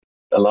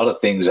a lot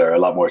of things are a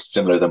lot more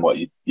similar than what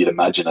you'd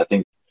imagine. I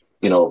think,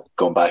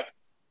 going back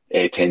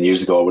 8, 10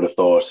 years ago, I would have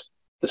thought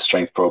the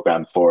strength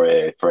program for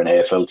an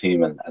AFL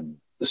team and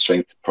the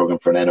strength program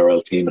for an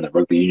NRL team and a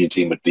rugby union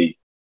team would be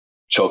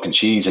chalk and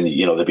cheese, and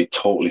they'd be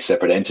totally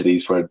separate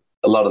entities. Where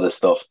a lot of the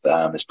stuff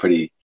is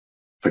pretty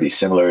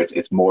similar.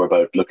 It's more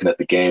about looking at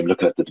the game,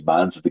 looking at the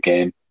demands of the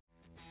game.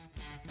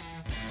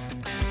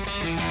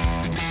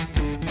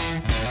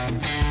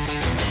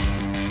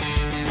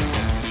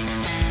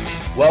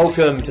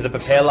 Welcome to the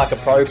Prepare Like a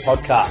Pro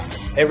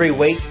podcast. Every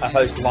week I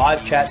host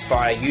live chats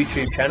via our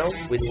YouTube channel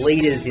with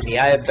leaders in the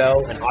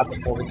AFL and high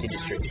performance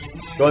industries.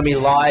 Join me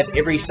live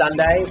every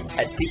Sunday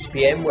at 6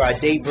 p.m. where I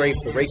debrief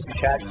the recent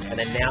chats and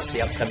announce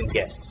the upcoming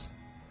guests.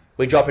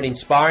 We drop an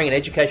inspiring and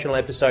educational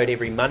episode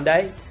every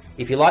Monday.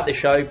 If you like the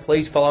show,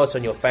 please follow us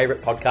on your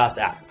favourite podcast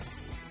app.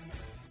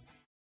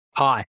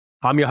 Hi,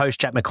 I'm your host,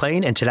 Jack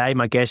McLean, and today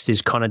my guest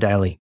is Connor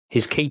Daly.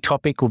 His key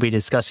topic will be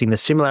discussing the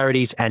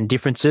similarities and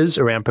differences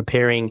around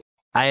preparing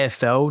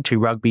AFL to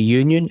rugby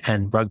union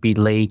and rugby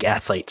league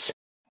athletes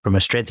from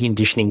a strength and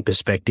conditioning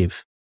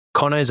perspective.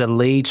 Connor is a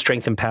lead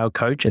strength and power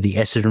coach at the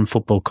Essendon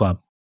Football Club,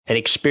 an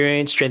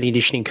experienced strength and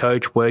conditioning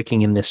coach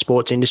working in the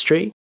sports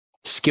industry,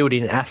 skilled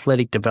in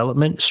athletic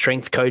development,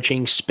 strength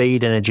coaching,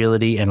 speed and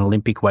agility, and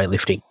Olympic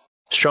weightlifting.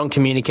 Strong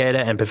communicator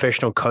and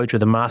professional coach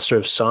with a Master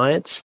of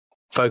Science,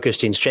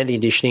 focused in strength and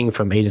conditioning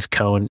from Edith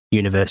Cowan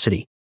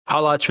University.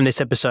 Highlights from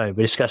this episode: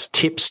 we discuss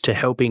tips to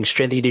helping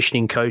strength and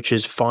conditioning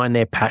coaches find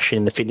their passion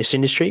in the fitness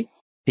industry,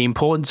 the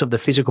importance of the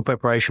physical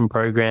preparation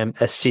program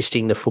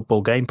assisting the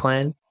football game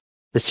plan,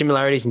 the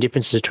similarities and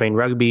differences between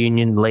rugby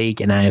union,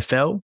 league and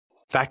AFL,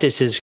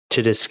 factors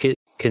to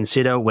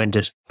consider when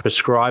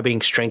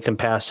prescribing strength and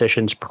power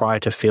sessions prior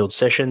to field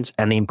sessions,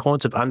 and the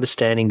importance of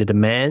understanding the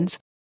demands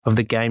of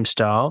the game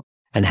style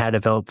and how to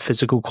develop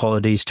physical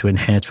qualities to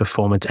enhance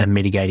performance and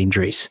mitigate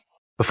injuries.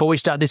 Before we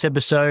start this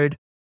episode,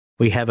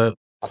 we have a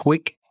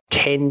quick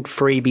 10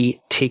 freebie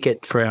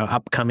ticket for our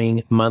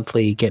upcoming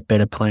monthly Get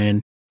Better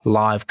Plan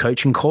live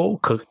coaching call.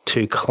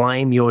 To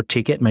claim your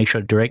ticket, make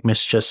sure to direct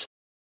message us.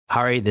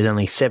 Hurry, there's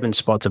only 7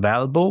 spots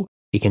available.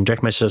 You can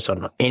direct message us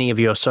on any of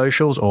your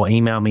socials or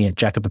email me at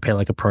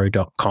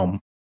jack@preparelikeapro.com.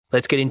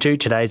 Let's get into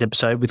today's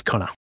episode with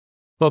Connor.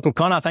 Welcome,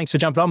 Connor. Thanks for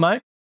jumping on,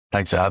 mate.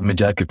 Thanks for having me,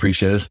 Jack.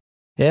 Appreciate it.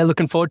 Yeah,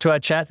 looking forward to our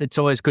chat. It's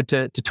always good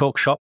to talk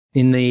shop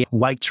in the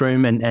weights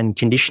room and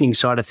conditioning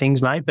side of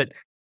things, mate. But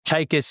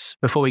take us,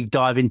 before we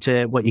dive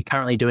into what you're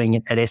currently doing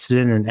at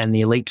Essendon and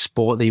the elite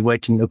sport that you're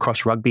working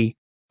across rugby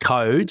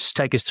codes,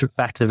 take us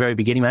back to the very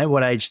beginning, mate.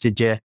 What age did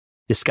you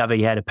discover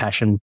you had a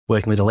passion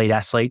working with elite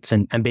athletes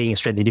and being a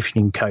strength and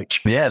conditioning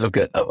coach? Yeah, look,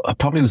 I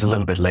probably was a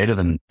little bit later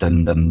than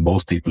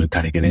most people who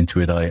kind of get into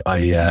it.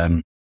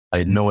 I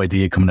had no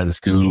idea coming out of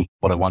school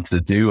what I wanted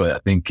to do. I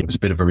think it was a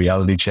bit of a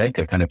reality check.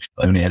 I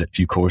only had a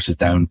few courses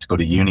down to go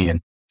to uni,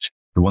 and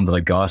the one that I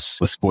got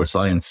was sports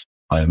science.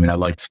 I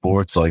liked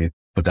sports, so I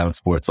put down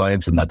sports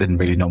science, and I didn't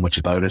really know much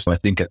about it. I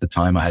think at the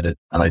time I had an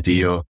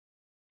idea of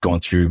going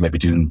through maybe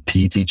doing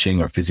PE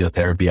teaching or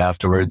physiotherapy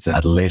afterwards.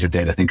 At a later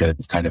date, I think I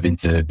was kind of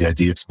into the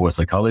idea of sports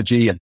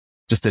psychology and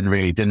just didn't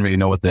really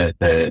know what the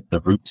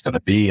route was going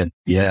to be. And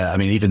yeah,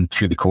 even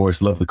through the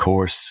course, loved the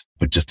course,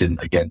 but just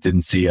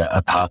didn't see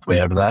a pathway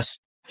out of that.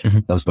 Mm-hmm.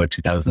 That was about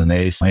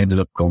 2008. I ended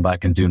up going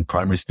back and doing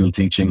primary school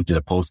teaching, did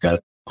a postgrad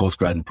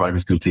in primary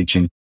school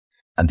teaching,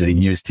 and did a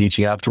year's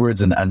teaching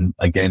afterwards. And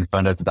again,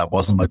 found out that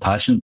wasn't my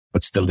passion,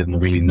 but still didn't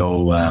really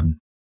know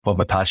what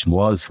my passion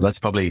was. So I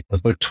was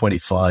about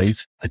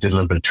 25. I did a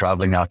little bit of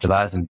traveling after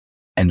that and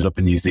ended up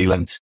in New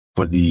Zealand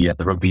for the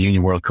Rugby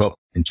Union World Cup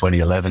in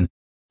 2011.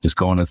 Just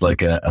going as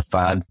like a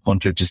fan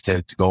hunter, just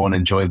to go and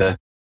enjoy the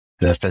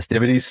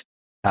festivities.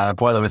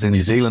 While I was in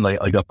New Zealand,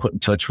 I got put in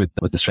touch with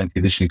the strength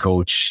conditioning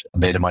coach, a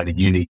mate of mine at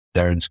uni,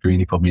 Darren Screen.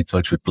 He put me in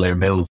touch with Blair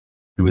Mills,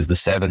 who was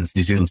the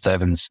New Zealand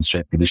Sevens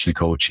strength conditioning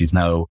coach. He's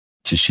now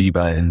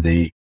Toshiba in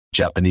the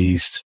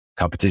Japanese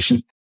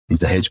competition. He's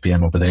the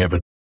HPM over there,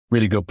 but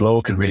really good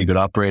bloke and really good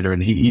operator.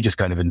 And he just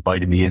kind of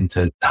invited me in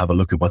to have a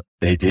look at what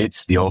they did,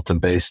 the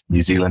Auckland-based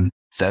New Zealand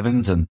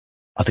Sevens. And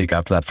I think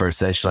after that first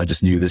session, I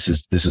just knew this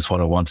is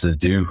what I wanted to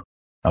do.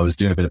 I was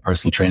doing a bit of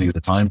personal training at the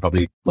time,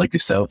 probably like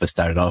yourself. I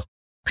started off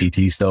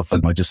PT stuff,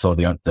 and I just saw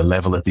the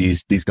level that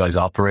these guys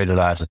operated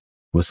at.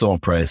 Was so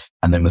impressed,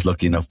 and then was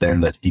lucky enough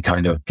then that he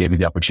kind of gave me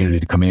the opportunity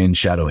to come in,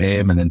 shadow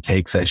him, and then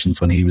take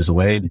sessions when he was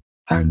away.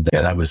 And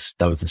yeah, that was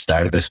the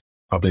start of it,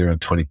 probably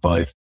around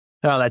 25.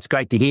 Oh, that's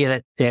great to hear.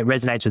 That it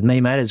resonates with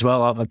me, mate, as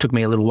well. It took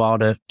me a little while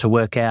to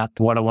work out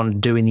what I wanted to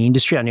do in the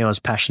industry. I knew I was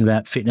passionate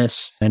about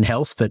fitness and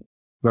health, but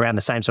around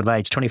the same sort of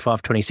age,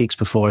 25, 26,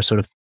 before I sort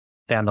of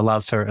found a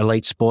love for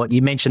elite sport.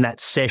 You mentioned that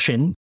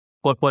session.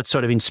 What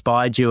sort of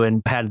inspired you,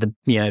 and how did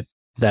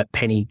that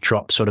penny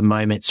drop sort of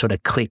moment sort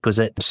of click? Was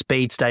it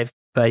speed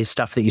based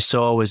stuff that you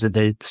saw? Was it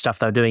the stuff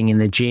they were doing in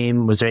the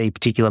gym? Was there any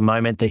particular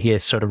moment that you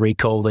sort of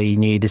recall that you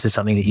knew this is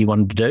something that you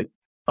wanted to do?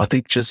 I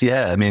think just,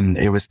 yeah,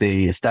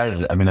 it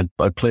started,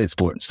 I played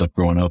sport and stuff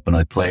growing up, and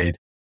I played,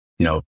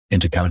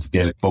 intercounty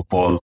Gaelic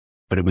football,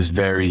 but it was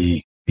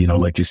very,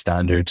 like your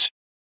standard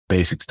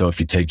basic stuff.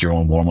 You take your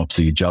own warm up,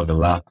 so you jog a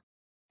lap.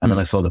 And then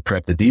I saw the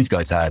prep that these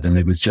guys had, and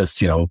it was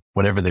just,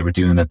 whatever they were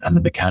doing and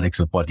the mechanics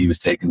of what he was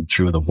taking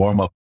through the warm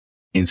up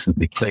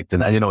instantly clicked.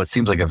 And it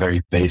seems like a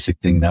very basic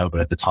thing now,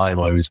 but at the time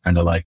I was kind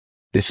of like,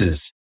 this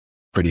is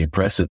pretty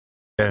impressive.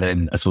 And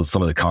then I suppose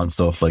some of the con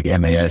stuff like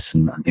MAS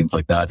and things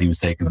like that, he was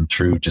taking them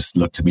through, just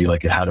looked to me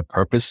like it had a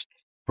purpose.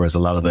 Whereas a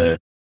lot of the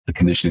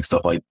conditioning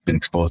stuff I'd been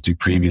exposed to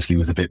previously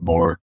was a bit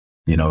more,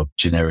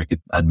 generic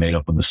and made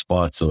up on the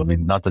spot. So, I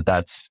mean, not that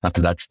that's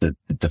the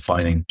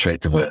defining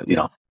trait of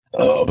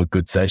a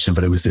good session,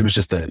 but it was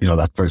just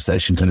that first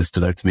session kind of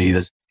stood out to me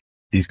that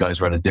these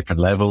guys were at a different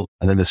level.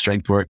 And then the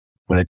strength work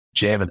when it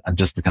gym and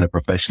just the kind of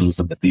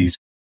professionalism that these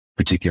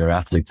particular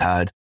athletes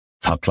had,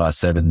 top class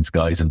sevens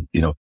guys. And,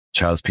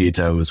 Charles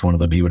Piutau was one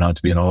of them. He went on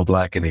to be an All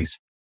Black and he's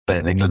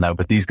playing in England now,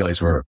 but these guys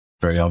were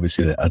very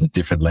obviously at a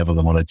different level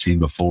than what I'd seen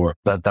before.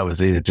 That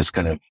was it. It just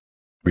kind of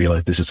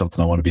realized this is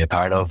something I want to be a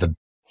part of and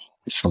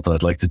it's something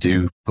I'd like to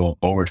do going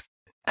forward.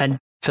 And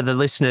for the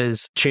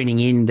listeners tuning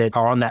in that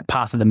are on that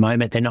path at the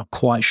moment, they're not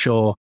quite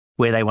sure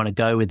where they want to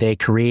go with their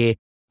career.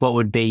 What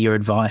would be your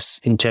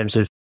advice in terms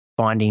of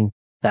finding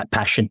that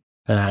passion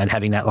and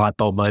having that light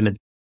bulb moment?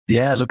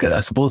 Yeah, look,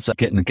 I suppose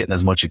getting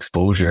as much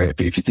exposure. If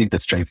you think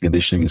that strength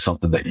conditioning is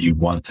something that you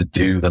want to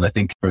do, then I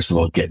think first of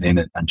all, getting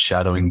in and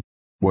shadowing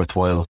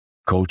worthwhile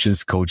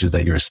coaches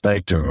that you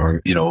respect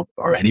or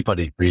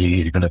anybody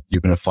really, you're going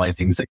to find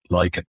things that you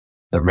like and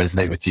that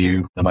resonate with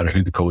you, no matter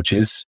who the coach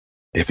is,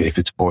 if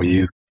it's for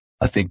you.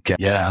 I think,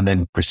 and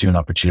then pursuing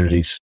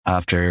opportunities.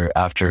 After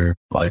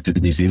I did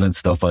the New Zealand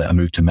stuff, I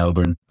moved to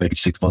Melbourne maybe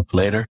 6 months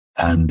later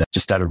and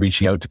just started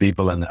reaching out to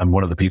people. And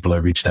one of the people I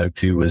reached out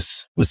to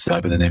was a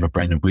guy by the name of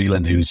Brendan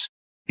Whelan, he's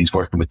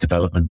working with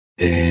development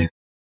in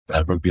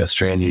Rugby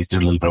Australia. He's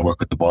doing a little bit of work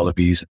with the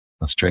Wallabies,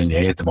 Australia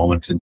A at the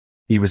moment. And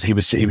he was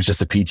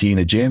just a PT in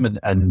a gym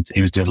and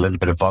he was doing a little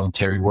bit of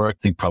voluntary work,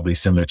 I think probably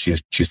similar to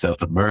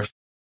yourself and Murph.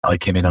 I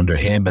came in under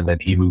him and then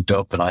he moved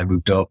up and I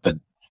moved up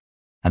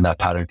and that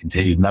pattern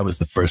continued. And that was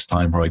the first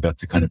time where I got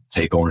to kind of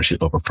take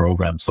ownership of a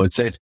program. So I'd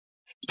say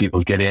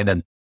people get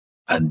in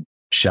and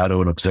shadow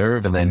and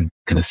observe and then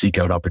kind of seek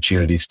out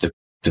opportunities to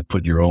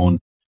put your own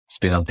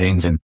spin on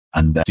things and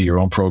do your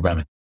own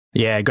programming.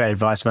 Yeah, great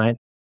advice, mate.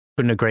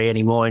 Couldn't agree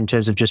anymore in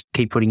terms of just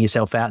keep putting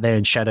yourself out there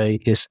and shadow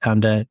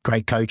under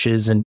great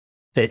coaches. And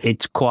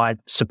it's quite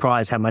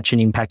surprised how much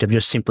an impact of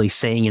just simply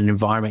seeing an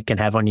environment can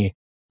have on you.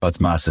 That's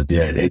massive.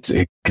 Yeah,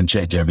 it can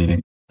change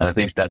everything. And I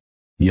think that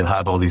you'll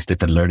have all these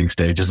different learning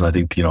stages. And I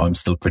think, I'm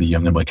still pretty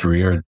young in my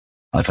career and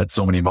I've had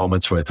so many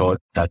moments where I thought,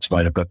 that's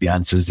right, I've got the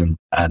answers and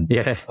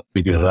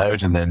figured it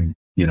out. And then,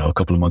 a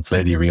couple of months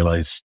later, you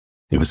realize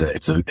it was a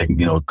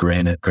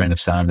grain of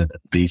sand at the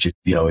beach.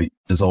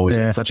 There's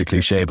always such a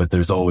cliche, but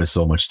there's always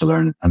so much to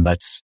learn. And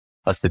that's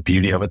the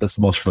beauty of it. That's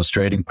the most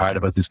frustrating part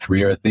about this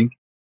career, I think.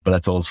 But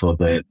that's also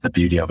the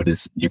beauty of it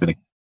is you're going to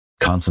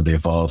constantly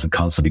evolve and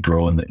constantly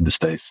grow in the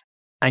space.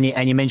 And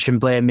you mentioned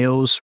Blair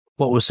Mills.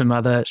 What were some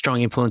other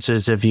strong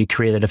influences of your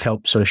career that have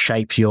helped sort of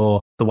shape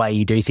the way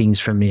you do things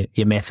from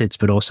your methods,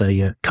 but also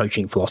your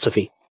coaching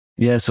philosophy?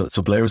 Yeah, so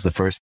Blair was the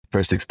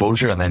first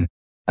exposure, and then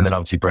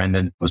obviously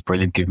Brendan was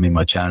brilliant, giving me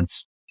my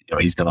chance.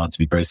 He's gone on to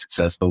be very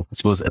successful. I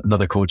suppose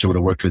another coach I would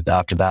have worked with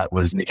after that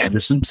was Nick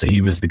Henderson. So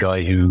he was the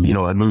guy who,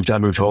 I moved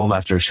home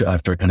after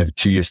kind of a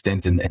 2-year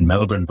stint in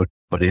Melbourne,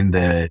 but in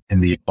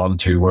the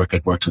voluntary work,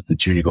 I'd worked with the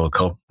Junior Gold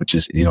Cup, which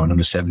is, an under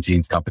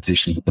 17s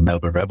competition with the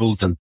Melbourne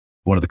Rebels. And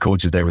one of the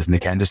coaches there was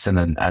Nick Henderson.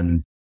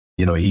 And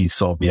he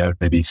sought me out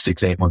maybe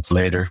 6-8 months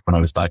later when I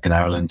was back in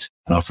Ireland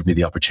and offered me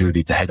the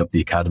opportunity to head up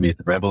the academy at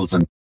the Rebels.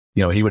 And,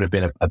 he would have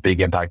been a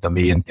big impact on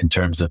me in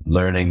terms of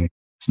learning.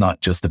 It's not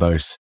just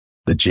about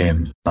the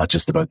gym, not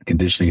just about the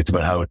conditioning. It's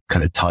about how it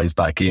kind of ties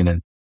back in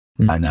and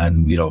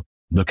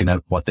looking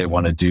at what they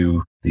want to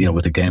do,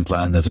 with the game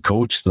plan as a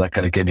coach. So that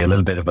kind of gave me a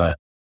little bit of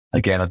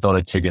again, I thought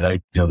I'd figured out,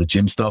 the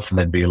gym stuff and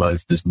then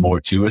realized there's more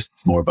to it.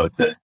 It's more about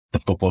the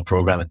football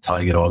program and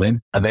tying it all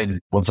in. And then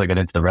once I got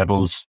into the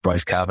Rebels,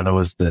 Bryce Kavanagh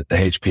was the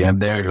HPM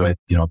there, who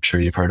I'm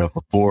sure you've heard of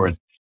before. And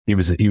he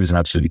was an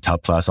absolutely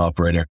top class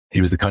operator.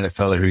 He was the kind of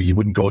fella who you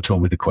wouldn't go to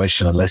him with a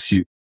question unless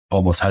you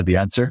almost had the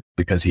answer,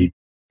 because he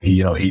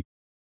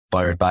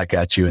fired back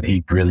at you and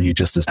he'd grill you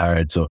just as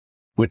hard. So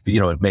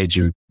it made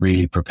you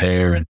really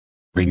prepare and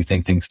really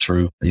think things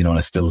through, and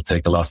I still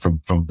take a lot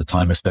from the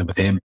time I spent with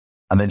him.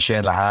 And then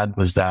Shane Lahan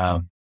was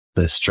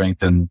the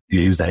strength, and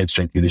he was the head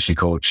strength conditioning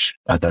coach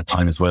at that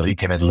time as well. He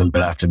came in a little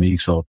bit after me,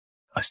 so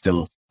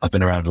I've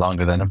been around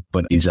longer than him,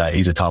 but he's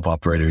a top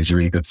operator. He's a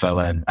really good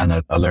fella, and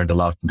I learned a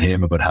lot from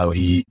him about how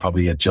he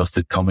probably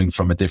adjusted coming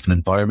from a different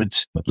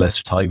environment with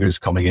Leicester Tigers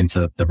coming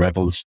into the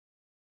Rebels.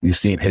 You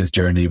see in his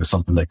journey was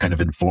something that kind of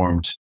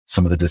informed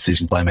some of the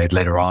decisions I made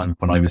later on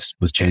when I was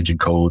changing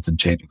codes and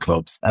changing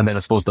clubs. And then I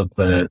suppose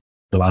the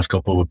last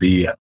couple would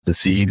be the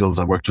Sea Eagles.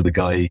 I worked with a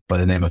guy by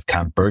the name of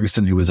Cam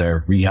Ferguson, who was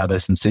our rehab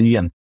S&C,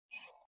 and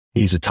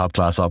he's a top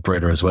class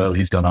operator as well.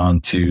 He's gone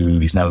on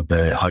he's now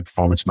the high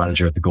performance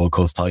manager at the Gold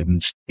Coast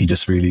Titans. He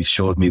just really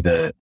showed me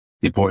the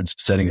importance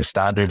of setting a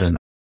standard and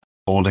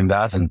holding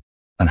that. And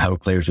and how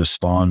players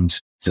respond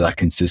to that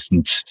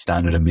consistent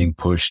standard and being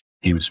pushed.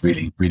 He was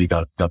really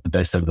got the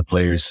best out of the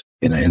players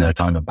in a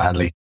time of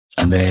badly.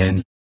 And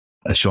then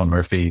Sean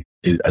Murphy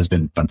has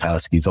been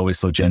fantastic. He's always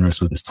so generous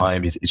with his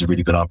time. He's a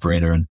really good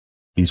operator, and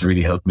he's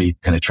really helped me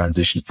kind of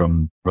transition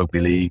from rugby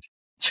league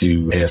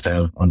to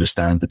AFL,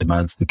 understand the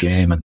demands of the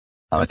game. And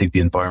I think the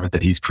environment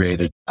that he's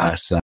created at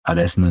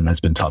Essendon has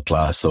been top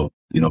class. So,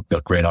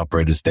 got great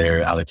operators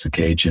there, Alex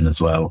Akajian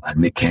as well, and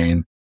Nick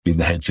Kane being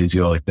the head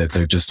physio. Like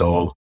they're just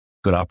all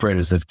good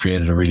operators that have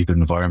created a really good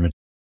environment.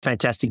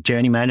 Fantastic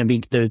journey, man. And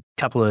the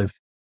couple of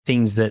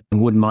things that I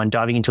wouldn't mind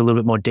diving into a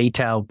little bit more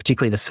detail,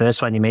 particularly the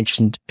first one you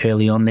mentioned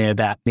early on there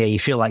about, you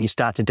feel like you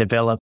start to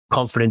develop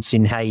confidence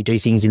in how you do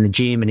things in the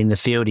gym and in the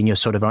field in your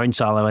sort of own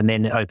silo. And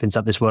then it opens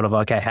up this world of,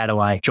 okay, how do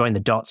I join the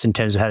dots in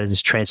terms of how does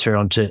this transfer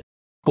onto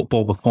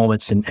football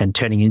performance and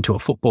turning into a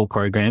football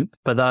program?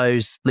 For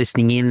those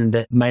listening in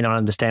that may not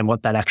understand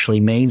what that actually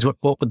means, what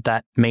would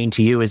that mean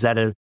to you? Is that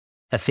a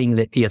thing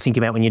that you're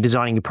thinking about when you're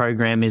designing a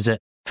program? Is it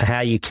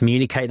how you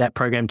communicate that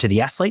program to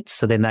the athletes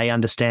so then they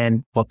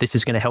understand what this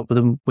is going to help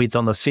them with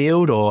on the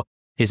field? Or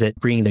is it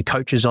bringing the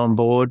coaches on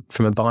board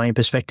from a buying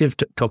perspective?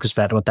 Talk us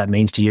about what that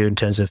means to you in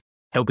terms of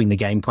helping the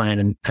game plan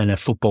and a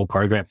football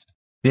program.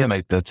 Yeah,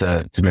 mate, that's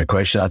a great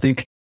question. I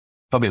think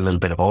probably a little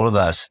bit of all of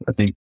that. I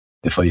think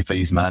if I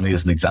use Manly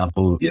as an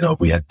example,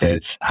 we had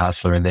Des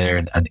Hasler in there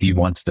and he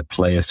wants to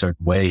play a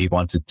certain way.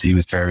 He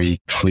was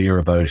very clear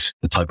about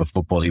the type of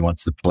football he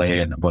wants to play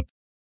and what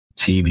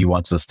team he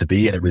wants us to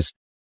be. And it was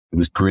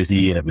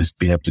gritty, and it was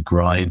being able to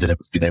grind, and it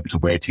was being able to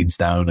wear teams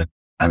down.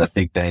 And I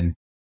think then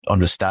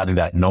understanding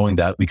that, knowing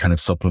that, we kind of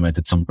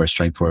supplemented some of our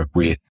strength work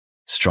with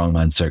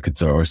strongman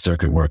circuits or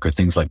circuit work or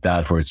things like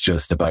that, where it's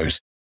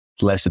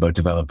less about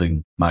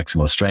developing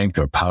maximal strength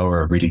or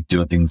power, or really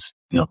doing things,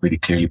 really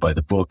clearly by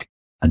the book,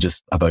 and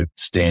just about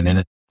staying in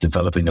it,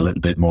 developing a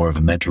little bit more of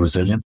a mental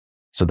resilience.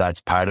 So that's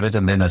part of it.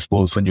 And then I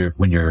suppose when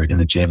you're in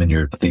the gym and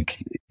I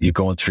think you're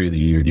going through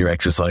your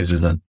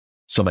exercises, and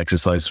some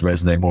exercises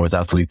resonate more with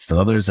athletes than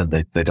others, and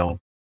they don't.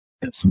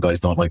 Some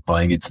guys don't like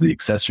buying into the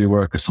accessory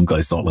work, or some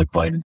guys don't like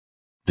buying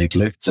big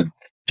lifts. And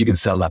if you can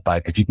sell that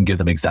back, if you can give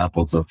them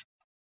examples of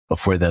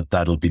where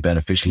that'll be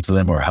beneficial to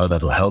them, or how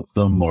that'll help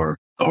them, or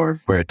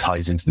where it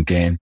ties into the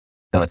game,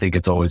 then I think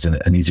it's always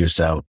an easier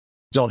sell.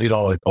 You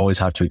don't always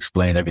have to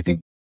explain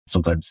everything.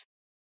 Sometimes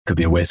it could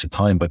be a waste of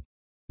time, but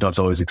you don't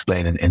always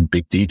explain in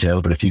big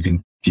detail. But if you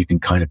can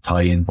kind of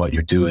tie in what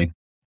you're doing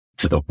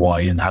to the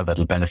why and how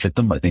that'll benefit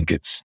them, I think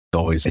it's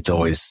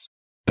always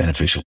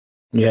beneficial.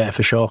 Yeah,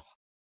 for sure.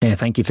 Yeah,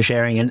 thank you for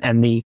sharing.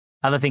 And the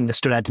other thing that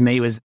stood out to me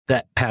was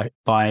that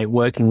by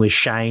working with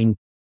Shane,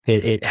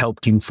 it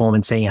helped inform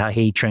and seeing how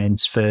he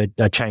transferred,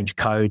 changed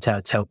codes, how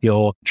it's helped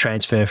your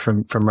transfer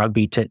from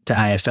rugby to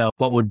AFL.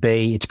 What would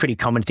be, it's a pretty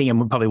common thing,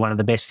 and probably one of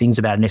the best things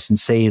about an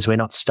S&C is we're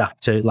not stuck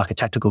to like a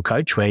tactical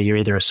coach where you're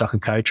either a soccer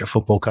coach, a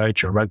football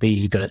coach, or rugby.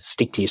 You've got to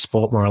stick to your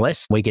sport more or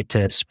less. We get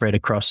to spread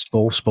across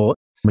all sport,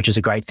 which is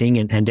a great thing,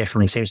 and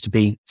definitely seems to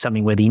be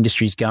something where the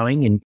industry is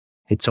going. And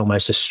it's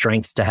almost a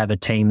strength to have a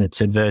team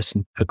that's adverse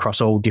across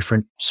all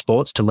different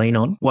sports to lean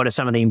on. What are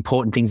some of the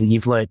important things that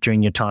you've learned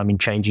during your time in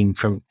changing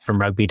from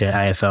rugby to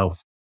AFL?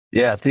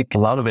 Yeah, I think a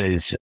lot of it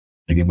is,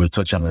 again, we'll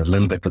touch on it a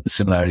little bit, but the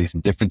similarities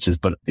and differences,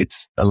 but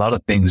it's a lot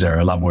of things are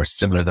a lot more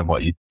similar than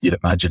what you'd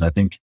imagine. I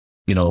think,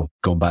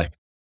 going back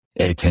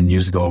 10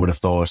 years ago, I would have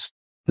thought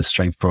the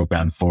strength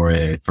program for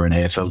an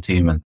AFL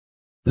team and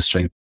the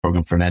strength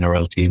program for an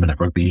NRL team and a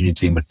rugby union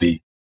team would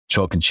be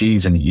chalk and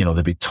cheese, and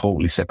they'd be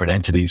totally separate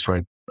entities.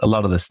 Where a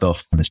lot of the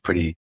stuff is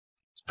pretty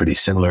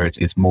similar.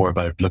 It's more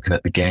about looking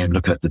at the game,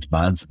 looking at the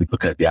demands,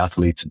 looking at the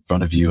athletes in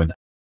front of you, and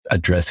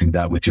addressing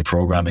that with your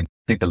programming.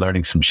 I think the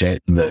learnings from Shane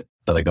that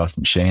I got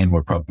from Shane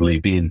were probably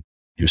being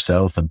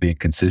yourself and being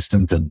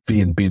consistent and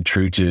being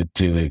true to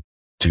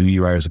who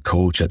you are as a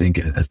coach. I think,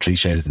 as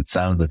cliche as it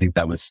sounds, I think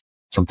that was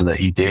something that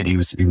he did. He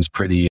was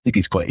pretty. I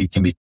think he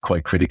can be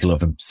quite critical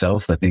of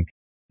himself, I think,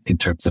 in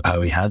terms of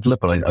how he handled it.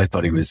 But I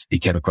thought he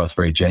came across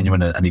very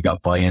genuine, and he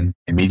got buy-in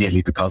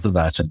immediately because of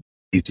that. And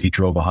he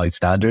drove a high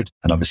standard.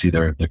 And obviously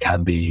there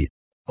can be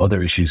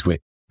other issues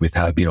with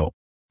how,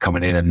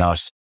 coming in and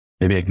not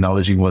maybe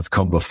acknowledging what's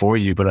come before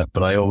you.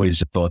 But I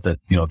always thought that,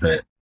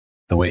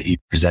 the way he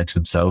presented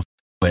himself,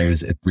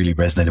 players, it really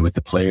resonated with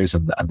the players,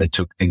 and they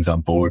took things on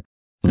board.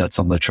 And that's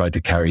something I tried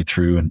to carry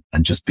through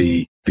and just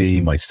be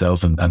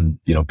myself and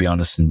be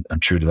honest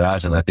and true to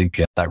that. And I think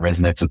that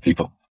resonates with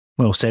people.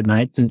 Well said,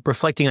 mate. And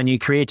reflecting on your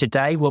career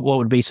today, what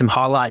would be some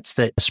highlights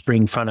that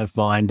spring front of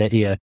mind that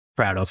you're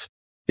proud of?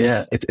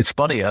 Yeah, it's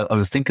funny. I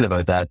was thinking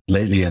about that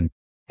lately, and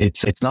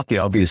it's not the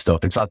obvious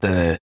stuff. It's not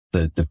the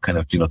kind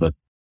of,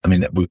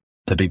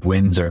 the big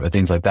wins or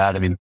things like that. I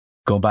mean,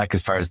 going back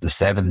as far as the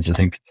sevens, I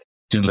think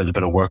doing a little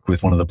bit of work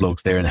with one of the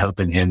blokes there and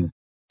helping him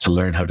to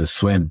learn how to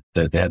swim.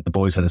 The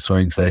boys had a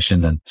swimming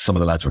session, and some of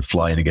the lads were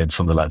flying again.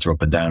 Some of the lads were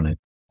up and down, and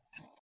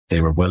they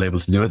were well able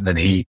to do it. And then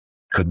he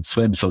couldn't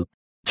swim. So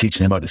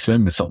teaching him how to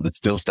swim is something that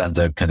still stands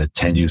out kind of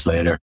 10 years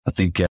later. I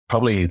think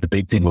probably the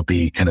big thing would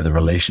be kind of the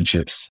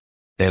relationships.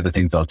 They're the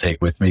things I'll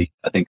take with me.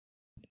 I think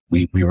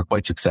we were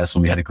quite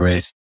successful. We had a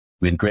great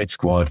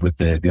squad with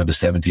the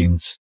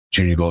under-17s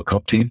Junior Gold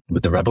Cup team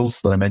with the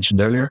Rebels that I mentioned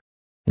earlier.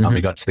 Mm-hmm. And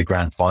we got to the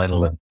grand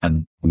final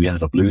and we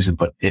ended up losing,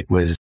 but it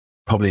was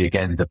probably,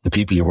 again, the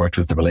people you worked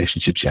with, the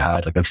relationships you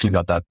had. Like I've still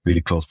got that really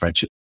close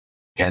friendship.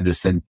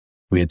 Henderson,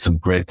 we had some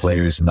great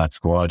players in that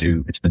squad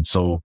who it's been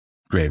so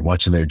great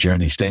watching their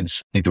journey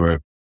since. I think there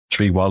were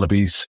 3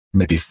 Wallabies,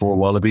 maybe 4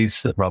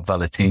 Wallabies, Rob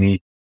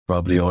Valentini,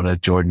 Rob Leona,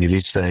 Jordan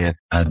Ilitze,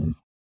 and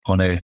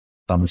Hone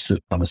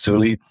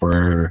Damasuli,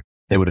 where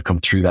they would have come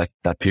through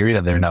that period,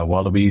 and they're now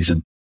Wallabies.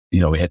 And,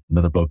 we had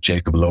another bloke,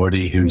 Jacob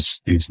Lordy, who's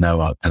now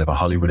kind of a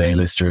Hollywood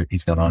A-lister.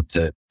 He's gone on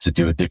to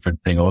do a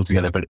different thing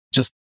altogether, but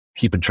just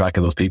keeping track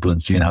of those people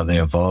and seeing how they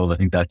evolve. I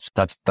think that's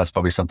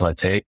probably something I'd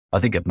take.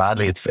 I think at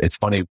Manly, it's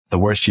funny, the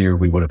worst year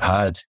we would have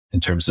had in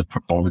terms of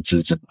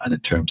performances and in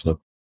terms of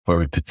where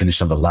we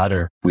finished on the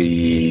ladder,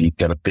 we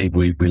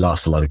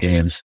lost a lot of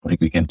games. I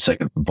think we came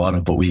second from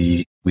bottom, but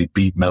we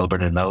beat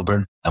Melbourne in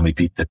Melbourne and we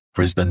beat the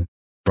Brisbane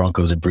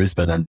Broncos in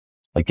Brisbane. And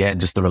again,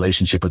 just the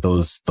relationship with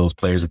those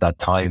players at that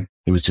time,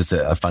 it was just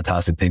a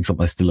fantastic thing,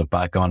 something I still look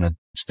back on and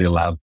still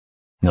have,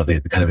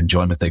 the kind of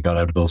enjoyment they got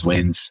out of those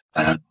wins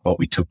and what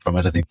we took from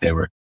it. I think they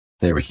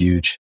were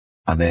huge.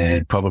 And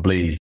then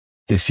probably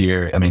this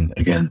year, I mean,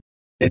 again,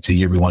 it's a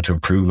year we want to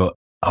improve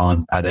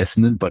on at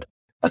Essendon, but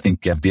I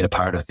think being a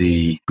part of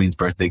the Queen's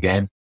Birthday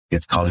game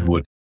against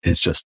Collingwood is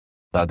just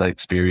that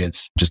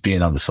experience, just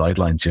being on the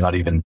sidelines. You're not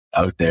even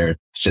out there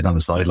sitting on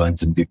the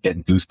sidelines and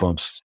getting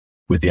goosebumps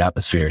with the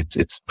atmosphere.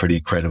 It's pretty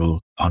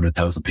incredible.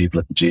 100,000 people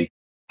at the G,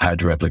 hard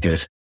to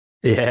replicate.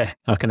 Yeah,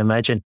 I can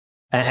imagine.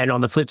 And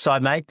on the flip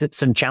side, mate, that's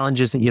some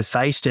challenges that you've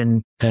faced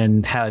and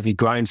how have you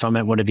grown from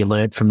it? What have you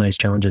learned from those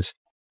challenges?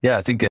 Yeah,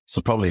 I think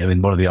so. Probably,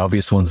 one of the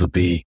obvious ones would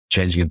be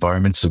changing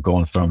environments. So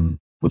going from,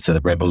 let's say, the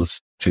Rebels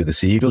to the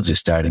Sea Eagles,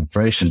 just starting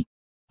fresh and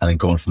then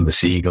going from the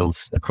Sea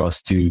Eagles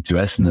across to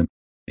Essendon.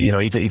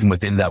 Even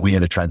within that, we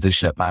had a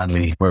transition at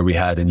Manly where we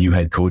had a new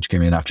head coach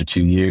came in after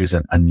 2 years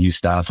and new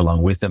staff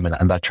along with them.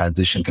 And that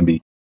transition can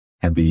be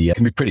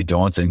pretty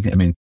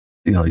daunting.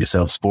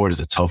 Yourself, sport is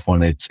a tough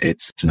one.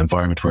 It's an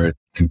environment where it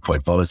can be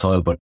quite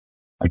volatile. But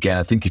again,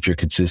 I think if you're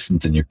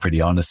consistent and you're pretty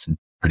honest and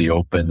pretty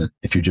open, and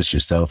if you're just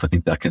yourself, I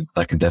think that can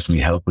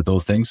definitely help with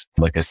those things.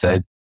 Like I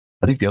said,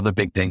 I think the other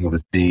big thing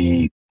would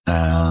be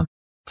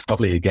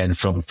probably again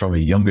from a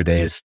younger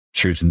days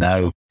through to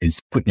now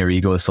is putting your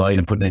ego aside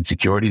and putting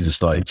insecurities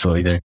aside. So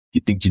either you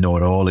think you know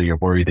it all or you're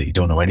worried that you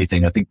don't know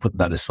anything. I think putting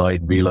that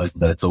aside and realizing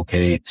that it's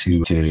okay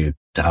to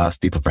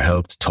ask people for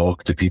help, to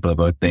talk to people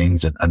about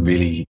things and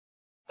really,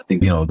 I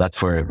think,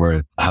 that's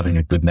where having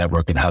a good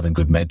network and having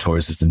good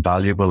mentors is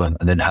invaluable. And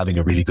then having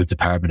a really good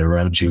department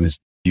around you is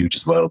huge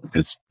as well,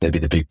 because they'd be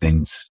the big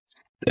things.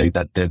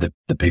 That they're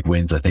the big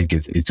wins, I think,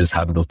 is just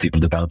having those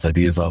people to bounce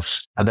ideas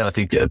off. And then I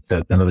think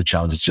that another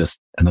challenge is just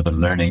another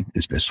learning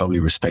is probably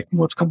respecting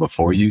what's come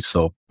before you.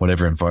 So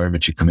whatever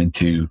environment you come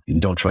into, you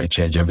don't try and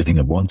change everything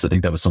at once. I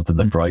think that was something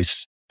that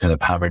Bryce kind of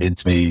hammered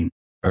into me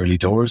early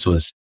doors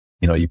was,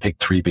 you pick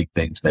 3 big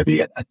things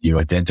maybe and you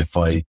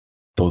identify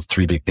those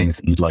 3 big things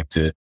that you'd like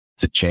to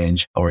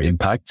change or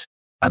impact.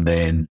 And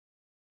then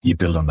you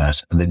build on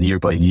that. And then year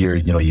by year,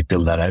 you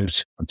build that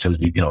out until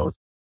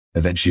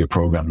eventually your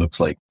program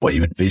looks like what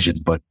you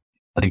envisioned. But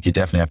I think you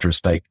definitely have to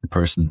respect the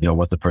person,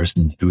 what the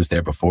person who was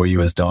there before you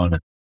has done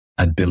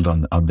and build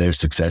on their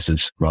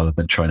successes rather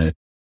than trying to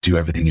do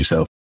everything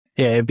yourself.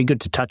 Yeah, it'd be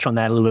good to touch on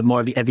that a little bit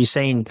more. Have you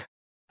seen,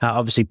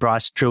 obviously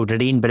Bryce drilled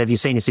it in, but have you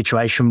seen a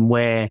situation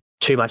where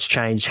too much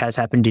change has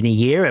happened in a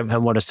year?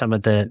 And what are some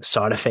of the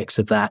side effects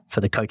of that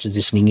for the coaches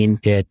listening in?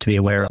 Yeah, to be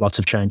aware of lots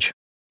of change.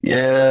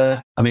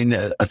 Yeah,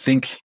 I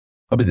think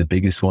probably the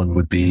biggest one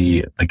would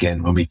be,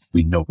 again, when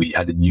we know we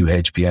had a new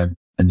HPM,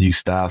 a new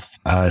staff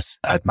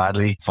at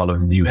Manly,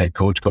 following a new head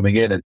coach coming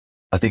in. And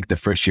I think the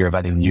first year of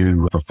any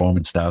new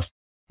performance staff,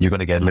 you're going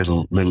to get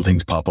little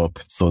things pop up.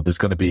 So there's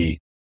going to be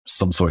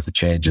some sorts of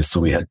changes. So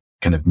we had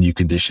kind of new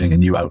conditioning, a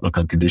new outlook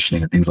on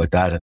conditioning and things like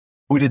that. And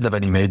we didn't have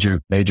any major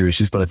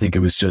issues, but I think it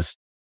was just,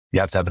 you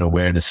have to have an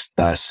awareness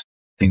that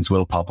things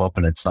will pop up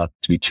and it's not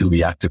to be too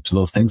reactive to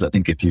those things. I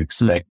think if you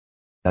expect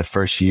that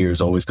first year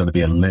is always going to be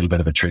a little bit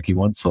of a tricky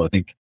one. So I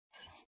think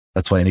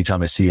that's why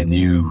anytime I see a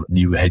new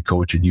head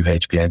coach or new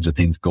HPMs and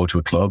things go to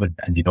a club and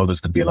there's going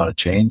to be a lot of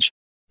change,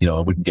 I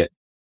wouldn't get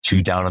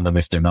too down on them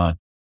if they're not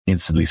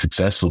instantly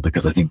successful,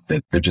 because I think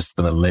that they're just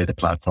going to lay the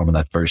platform in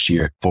that first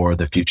year for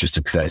the future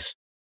success.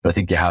 But I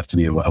think you have to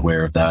be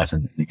aware of that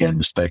and again,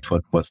 respect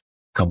what's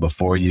come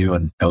before you.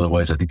 And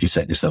otherwise, I think you're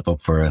setting yourself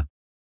up for a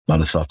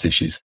lot of soft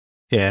issues.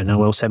 Yeah, no,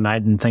 well said,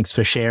 mate. And thanks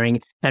for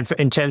sharing. And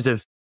in terms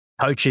of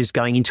coaches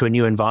going into a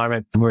new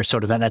environment, we're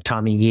sort of at that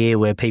time of year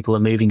where people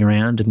are moving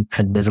around and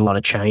there's a lot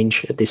of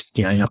change at this,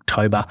 in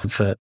October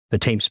for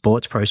team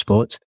sports, pro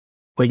sports.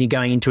 When you're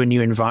going into a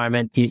new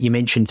environment, you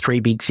mentioned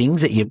 3 big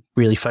things that you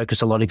really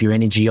focus a lot of your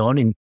energy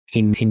on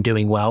in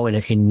doing well in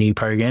a new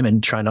program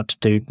and try not to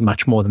do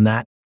much more than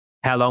that.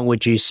 How long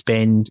would you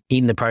spend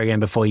in the program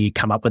before you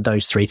come up with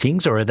those 3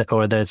 things, or are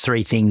the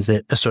 3 things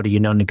that are sort of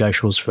your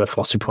non-negotiables from a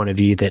philosophy point of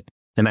view that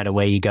no matter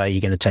where you go,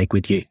 you're going to take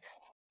with you?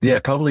 Yeah,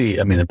 probably.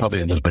 I mean,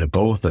 probably a little bit of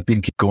both. I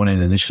think going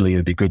in initially,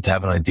 it'd be good to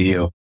have an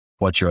idea of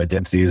what your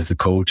identity is as a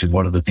coach and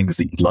what are the things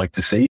that you'd like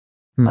to see.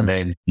 And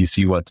then you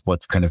see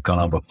what's kind of gone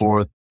on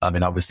before. I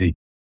mean, obviously,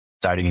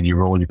 starting in your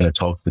role, you're going to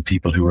talk to the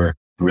people who were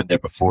in there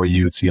before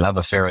you. So you'll have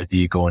a fair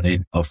idea going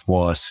in of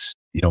what,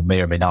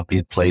 may or may not be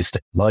in place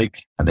that you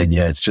like. And then,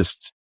 it's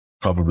just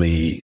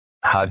probably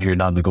have your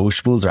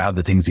non-negotiables or have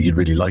the things that you'd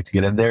really like to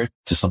get in there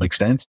to some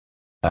extent.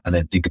 And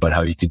then think about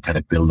how you can kind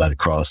of build that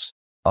across.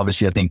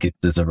 Obviously, I think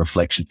there's a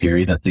reflection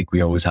period. I think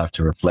we always have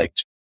to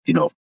reflect,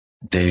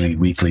 daily,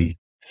 weekly,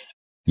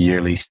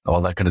 yearly,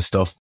 all that kind of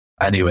stuff.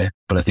 Anyway,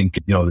 but I think,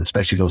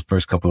 especially those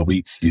first couple of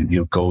weeks,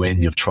 you'll go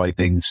in, you'll try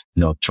things,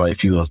 try a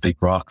few of those big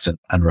rocks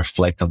and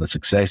reflect on the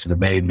success. And it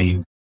may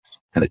mean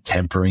kind of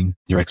tempering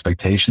your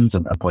expectations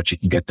and what you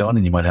can get done.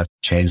 And you might have to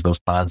change those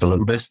plans a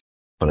little bit.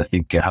 But I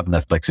think having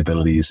that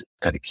flexibility is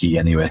kind of key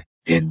anyway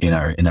in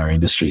our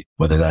industry,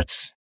 whether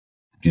that's,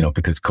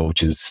 because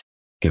coaches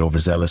get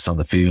overzealous on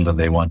the field and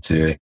they want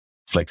to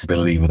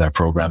flexibility with our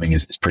programming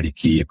is pretty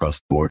key across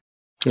the board.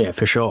 Yeah,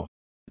 for sure.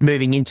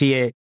 Moving into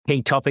your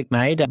key topic,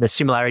 mate, the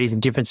similarities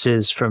and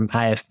differences from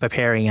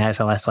preparing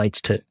AFL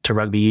athletes to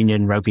rugby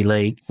union, rugby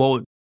league.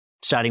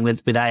 Starting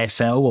with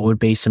AFL, what would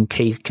be some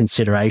key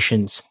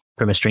considerations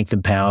from a strength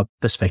and power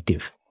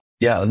perspective?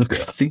 Yeah, look,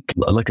 I think,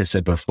 like I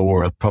said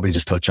before, I'll probably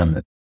just touch on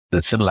it.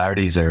 The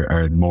similarities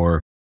are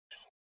more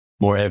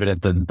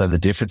evident than the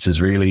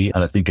differences, really.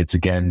 And I think it's,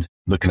 again,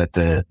 looking at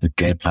the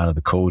game plan of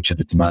the coach and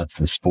the demands of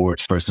the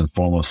sport, first and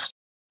foremost.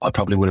 I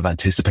probably would have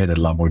anticipated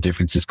a lot more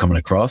differences coming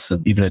across.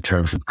 And even in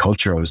terms of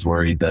culture, I was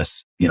worried that,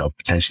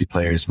 potentially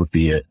players would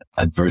be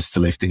adverse to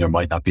lifting or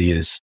might not be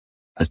as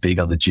big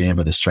on the gym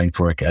or the strength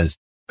work as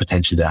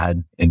potentially they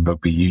had in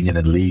rugby union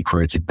and league,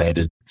 where it's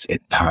embedded.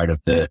 It's part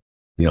of the,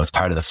 it's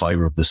part of the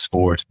fibre of the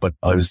sport. But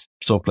I was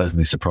so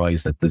pleasantly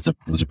surprised that there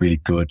was a really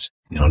good,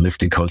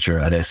 lifting culture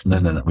at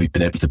Essendon, and we've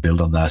been able to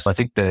build on that. So I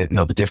think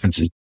the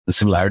differences, the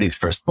similarities,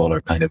 first of all,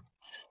 are kind of,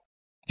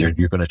 you're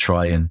going to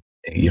try and,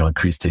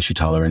 increase tissue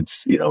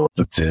tolerance,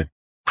 look to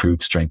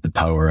improve strength and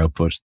power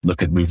output,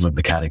 look at movement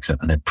mechanics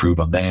and improve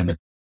on them.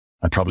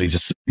 And probably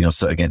just,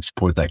 so again,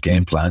 support that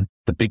game plan.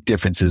 The big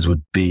differences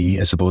would be,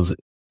 I suppose,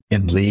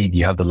 in league,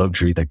 you have the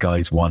luxury that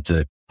guys want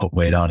to put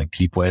weight on and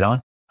keep weight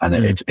on. And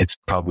it's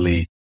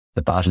probably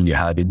the battle you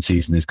have in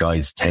season is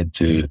guys tend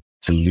to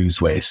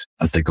lose weight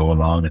as they go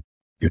along, and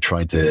you're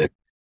trying to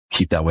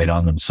keep that weight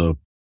on them. So,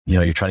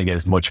 you're trying to get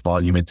as much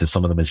volume into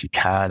some of them as you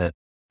can. And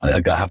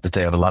I have to say,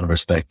 I have a lot of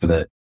respect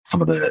for some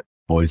of the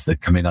boys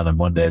that come in on a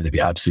Monday, they'd be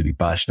absolutely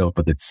bashed up,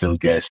 but they'd still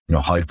get,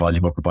 high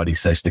volume upper body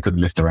sessions. They couldn't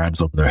lift their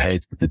arms over their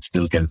heads, but they'd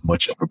still get as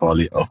much upper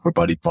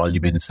body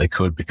volume in as they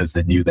could, because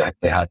they knew that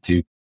they had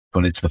to go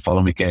into the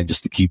following weekend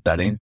just to keep that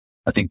in.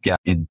 I think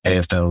in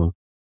AFL,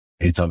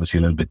 it's obviously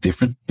a little bit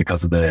different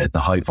because of the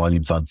high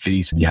volumes on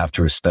feet, and you have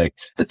to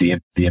respect that the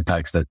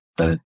impacts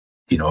that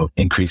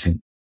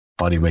increasing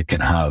body weight can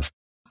have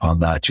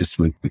on that, just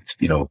with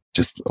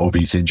just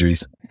overuse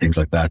injuries and things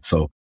like that.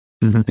 So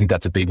I think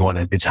that's a big one.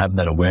 It's having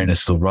that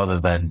awareness. So rather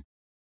than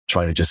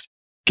trying to just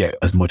get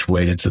as much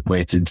weights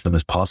into them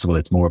as possible,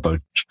 it's more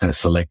about kind of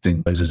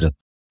selecting those at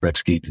rep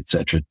schemes,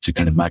 etc., to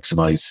kind of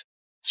maximize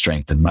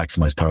strength and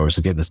maximize power.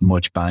 So getting as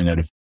much bang out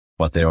of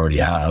what they already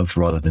have,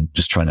 rather than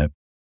just trying to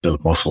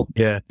build muscle.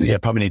 Yeah,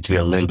 probably need to be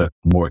a little bit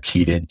more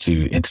keyed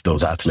into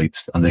those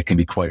athletes, and they can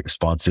be quite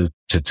responsive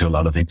to a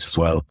lot of things as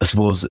well. I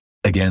suppose,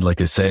 again, like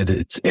I said,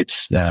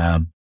 it's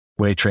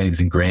weight training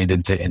is ingrained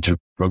into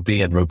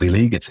rugby and rugby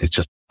league. It's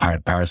just part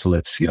and parcel.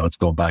 It's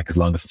going back as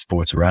long as the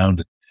sport's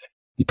around.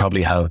 You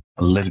probably have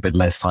a little bit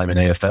less time in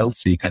AFL,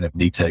 so you kind of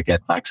need to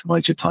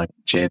maximize your time in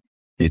the gym.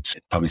 It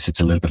probably sits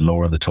a little bit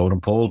lower on the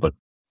totem pole, but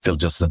still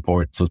just as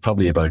important. So it's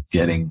probably about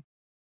getting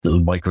little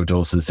micro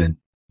doses in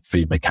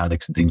feed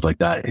mechanics and things like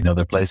that in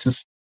other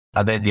places.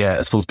 And then,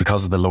 I suppose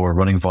because of the lower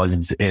running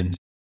volumes in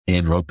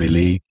rugby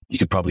league, you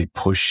could probably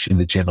push in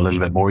the gym a little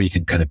bit more. You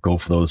can kind of go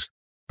for those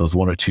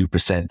 1 or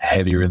 2%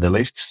 heavier in the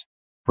lifts.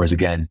 Whereas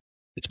again,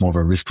 it's more of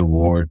a risk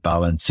reward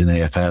balance in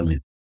AFL.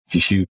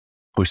 If you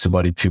push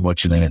somebody too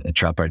much in a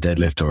trap bar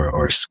deadlift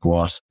or a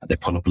squat, and they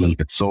pull up a little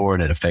bit sore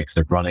and it affects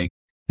their running,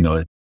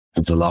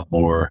 it's a lot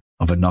more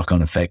of a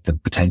knock-on effect than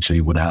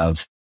potentially would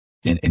have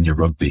in your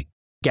rugby.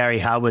 Gary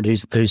Howard,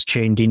 who's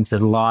tuned into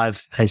the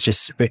live, has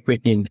just written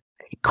in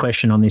a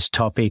question on this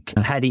topic.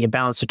 How do you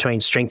balance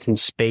between strength and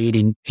speed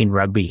in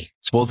rugby? I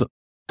suppose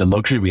the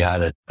luxury we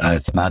had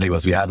at Mandy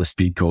was we had a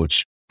speed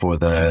coach for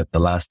the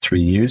last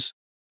 3 years.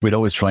 We'd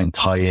always try and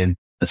tie in,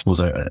 I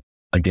suppose,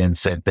 again,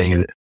 same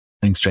thing. I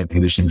think strength and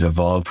conditioning's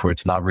evolved where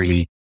it's not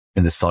really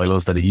in the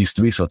silos that it used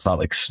to be. So it's not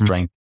like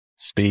strength,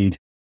 speed.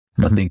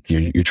 I think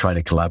you're trying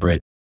to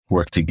collaborate,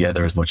 work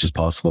together as much as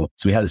possible.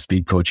 So we had a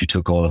speed coach who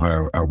took all of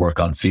our work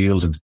on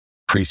field, and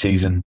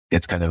pre-season,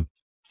 it's kind of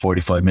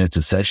 45 minutes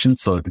a session.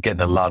 So getting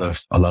a lot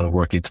of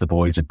work into the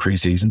boys in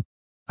pre-season,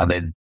 and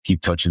then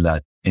keep touching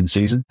that in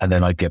season. And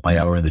then I'd get my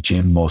hour in the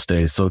gym most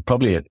days. So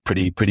probably a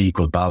pretty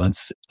equal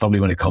balance. Probably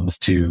when it comes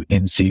to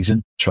in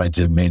season, trying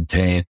to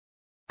maintain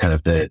kind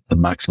of the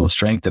maximal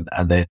strength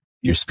and then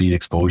your speed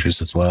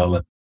exposures as well.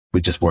 And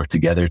we just worked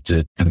together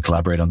to kind of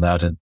collaborate on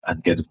that and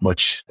get as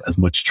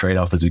much trade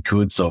off as we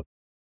could. So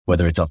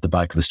whether it's off the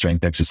back of a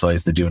strength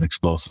exercise to do an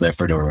explosive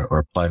effort or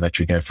a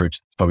plyometric effort,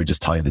 probably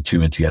just tying the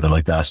two in together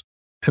like that.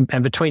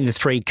 And between the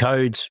three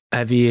codes,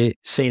 have you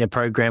seen a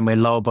program where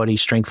lower body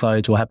strength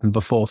loads will happen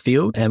before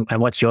field? And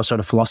what's your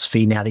sort of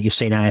philosophy now that you've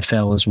seen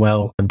AFL as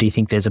well? Do you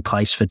think there's a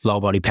place for lower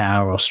body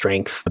power or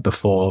strength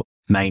before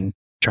main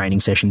training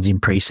sessions in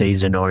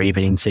pre-season or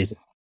even in season?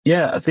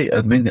 Yeah,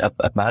 I mean,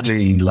 at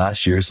Madley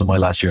last year, so my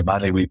last year at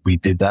Madley, we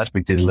did that.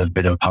 We did a little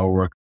bit of power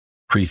work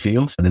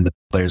pre-field and then the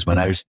players went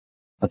out.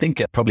 I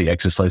think probably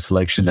exercise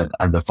selection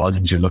and the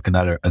volumes you're looking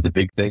at are the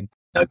big thing.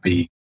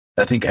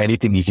 I think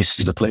anything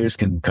the players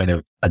can kind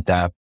of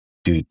adapt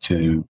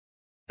to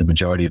the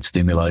majority of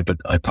stimuli, but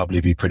I'd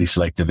probably be pretty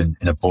selective in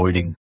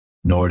avoiding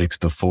Nordics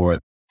before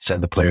it,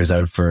 send the players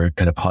out for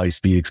kind of high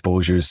speed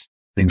exposures,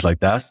 things like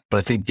that. But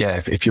I think,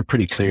 yeah, if you're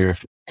pretty clear,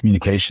 if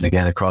communication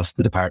again across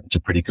the departments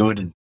are pretty good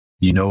and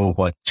you know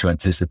what to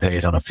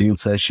anticipate on a field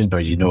session, or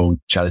you know,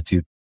 chatted to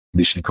the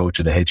conditioning coach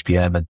or the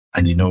HPM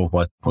and you know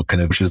what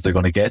kind of pushes they're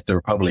going to get, there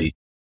are probably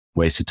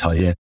ways to tie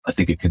in. I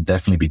think it can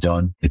definitely be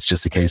done. It's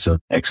just a case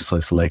of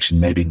exercise selection,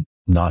 maybe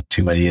not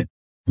too many,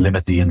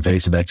 limit the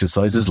invasive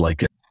exercises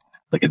like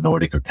a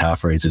Nordic or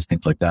calf raises,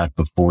 things like that,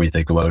 before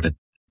they go out and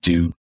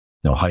do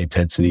high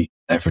intensity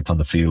efforts on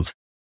the field.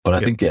 But I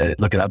think,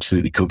 look, it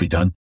absolutely could be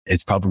done.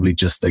 It's probably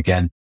just,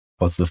 again,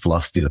 what's the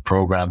philosophy of the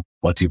program?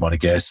 What do you want to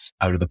get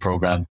out of the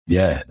program?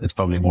 Yeah, it's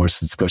probably more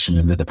discussion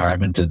in the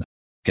department and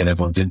get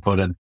everyone's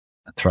input and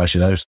thrash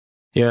it out.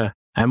 Yeah.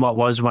 And what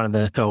was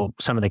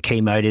some of the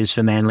key motives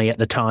for Manly at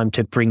the time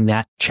to bring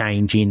that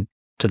change in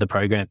to the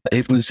program?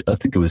 I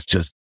think it was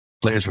just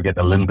players were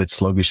getting a little bit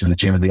sluggish in the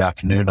gym in the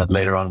afternoon and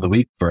later on in the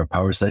week for a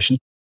power session.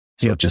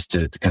 So just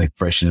to kind of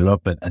freshen it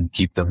up and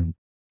keep them,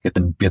 get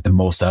the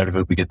most out of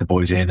it. We get the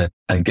boys in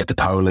and get the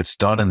power lifts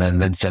done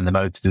and then send them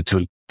out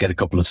to get a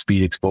couple of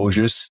speed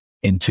exposures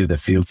into the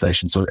field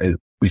session. So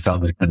we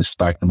found that it kind of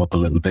sparked them up a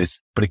little bit.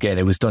 But again,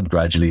 it was done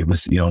gradually. It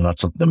was, not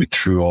something that we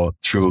threw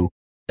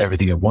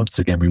everything at once.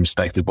 Again, we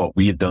respected what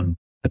we had done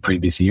the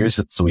previous years.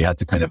 So we had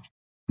to kind of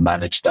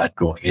manage that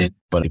going in,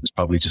 but it was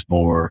probably just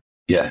more,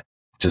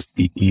 just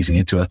easing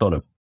into it. I thought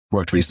it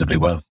worked reasonably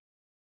well.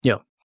 Yeah.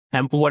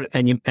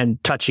 And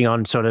touching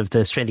on sort of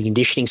the strength and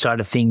conditioning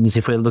side of things,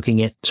 if we're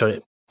looking at sort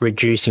of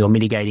reducing or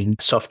mitigating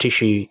soft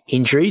tissue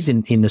injuries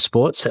in the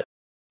sports,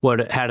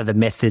 how do the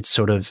methods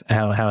sort of,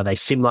 how are they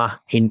similar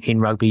in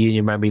rugby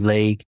union, rugby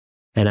league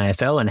and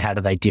AFL, and how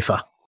do they differ?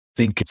 I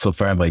think so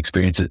far in my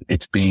experience,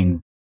 it's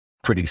been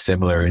pretty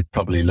similar. It's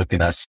probably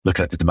looking at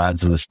the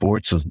demands of the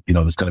sport. So,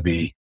 there's going to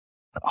be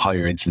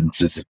higher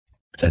incidences of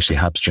potentially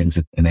hamstrings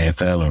in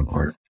AFL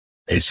or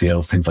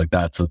ACL, things like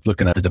that. So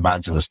looking at the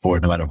demands of the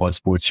sport, no matter what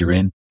sports you're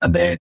in, and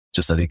then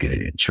just, I think,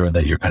 ensuring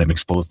that you're kind of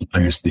exposed the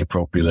players to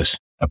the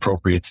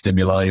appropriate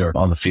stimuli or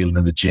on the field and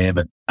in the gym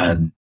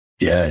and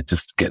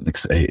just getting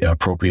a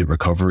appropriate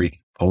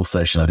recovery post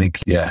session. I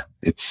think,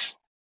 it's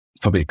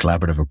probably a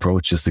collaborative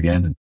approach, just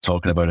again,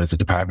 talking about it as a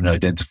department,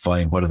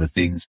 identifying what are the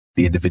things,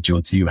 the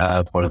individuals you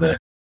have, what are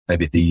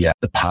maybe the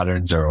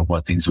patterns or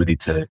what things we need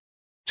to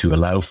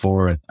allow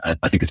for. And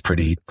I think it's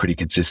pretty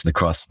consistent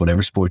across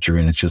whatever sport you're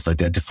in. It's just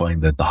identifying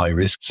the high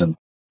risks and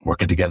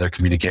working together,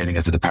 communicating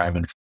as a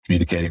department,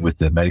 communicating with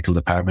the medical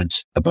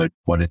department about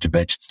what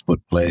interventions to put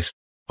in place,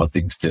 what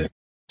things to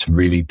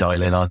really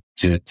dial in on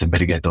to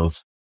mitigate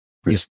those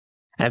risks.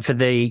 And for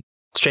the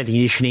strength and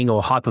conditioning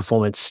or high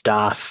performance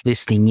staff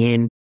listening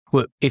in,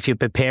 if you're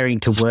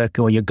preparing to work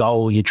or your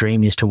goal, your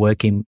dream is to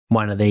work in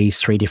one of these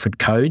three different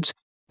codes,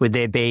 would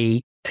there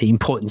be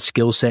important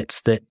skill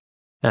sets that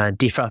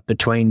differ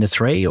between the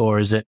three, or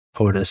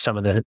are some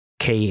of the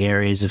key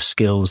areas of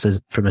skills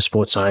from a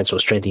sports science or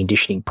strength and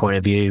conditioning point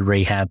of view,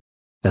 rehab,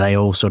 do they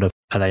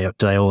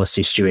all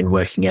assist you in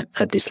working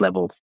at this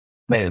level?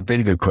 Man,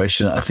 very good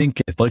question. I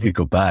think if I could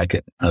go back,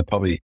 if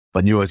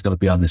I knew I was going to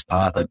be on this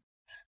path,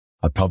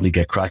 I'd probably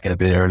get cracking a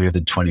bit earlier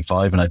than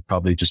 25, and I'd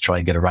probably just try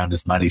and get around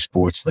as many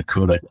sports as I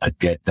could. I'd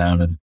get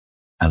down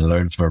and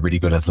learn from a really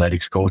good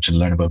athletics coach and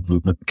learn about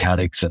movement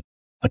mechanics. And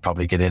I'd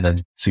probably get in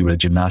and see what a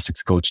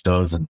gymnastics coach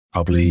does and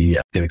probably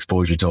get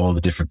exposure to all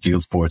the different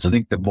field sports. I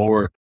think the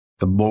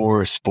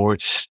more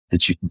sports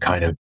that you can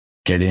kind of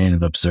get in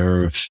and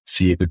observe,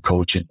 see a good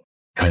coach in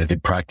kind of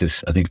in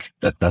practice, I think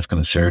that's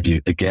going to serve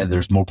you. Again,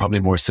 there's probably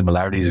more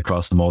similarities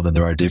across them all than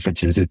there are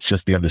differences. It's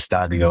just the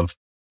understanding of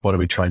what are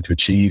we trying to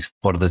achieve?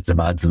 What are the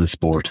demands of the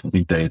sport? I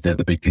think they're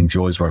the big things. You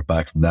always work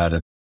back from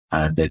that.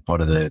 And then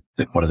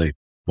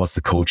what's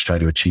the coach trying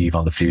to achieve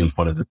on the field?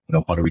 What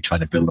are we trying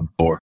to build them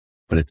for?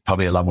 But it's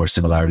probably a lot more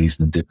similarities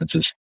than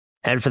differences.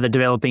 And for the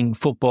developing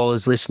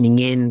footballers listening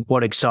in,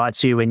 what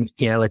excites you when,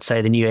 let's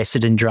say the new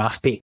Essendon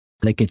draft pick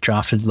that gets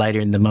drafted later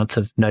in the month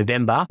of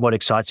November, what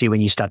excites you when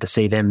you start to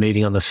see them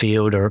moving on the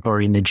field or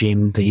in the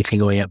gym that you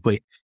think, we're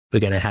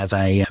going to have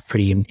a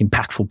pretty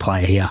impactful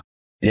player here?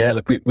 Yeah,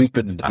 look, we've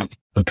been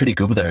pretty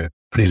good with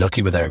pretty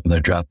lucky with their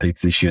draft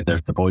picks this year.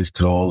 The boys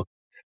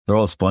they're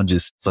all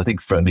sponges. So I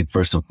think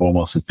first and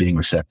foremost is being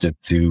receptive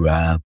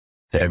to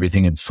to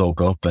everything and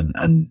soak up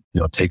and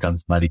take on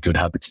as many good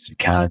habits as you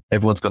can.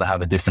 Everyone's going to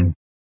have a different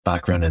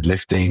background in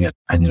lifting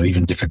and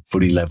even different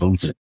footy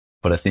levels.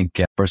 But I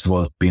think, first of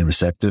all, being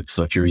receptive.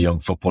 So if you're a young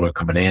footballer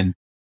coming in,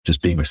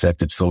 just being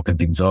receptive, soaking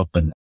things up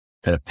and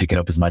kind of picking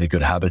up as many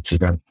good habits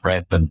around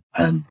prep and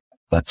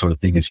that sort of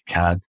thing as you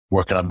can.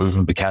 Working on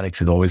movement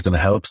mechanics is always going to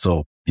help.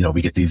 So,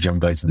 we get these young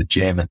guys in the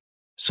gym and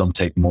some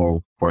take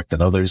more work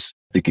than others.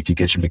 I think if you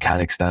get your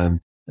mechanics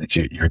down, if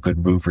you're a good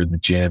mover in the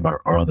gym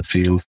or on the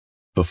field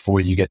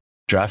before you get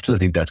drafted, I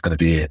think that's going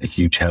to be a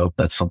huge help.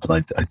 That's something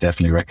I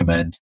definitely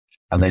recommend.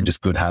 And then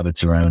just good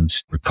habits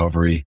around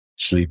recovery,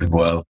 sleeping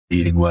well,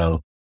 eating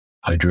well,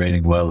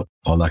 hydrating well,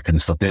 all that kind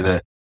of stuff. They're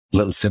the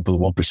little simple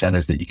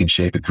 1%ers that you can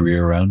shape a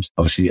career around.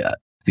 Obviously, I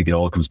think it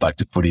all comes back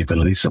to footy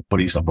ability. So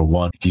footy's number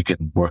one. If you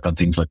can work on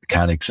things like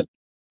mechanics and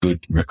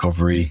good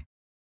recovery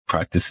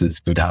practices,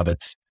 good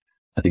habits,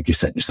 I think you're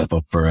setting yourself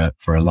up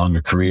for a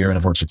longer career and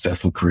a more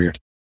successful career.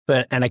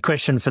 And a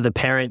question for the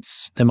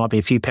parents, there might be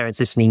a few parents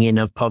listening in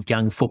of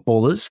young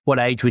footballers. What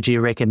age would you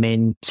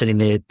recommend sending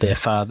their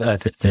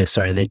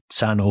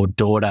son or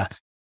daughter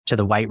to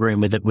the weight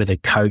room with a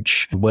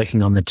coach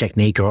working on the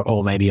technique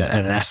or maybe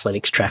an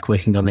athletics track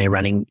working on their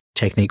running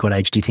technique? What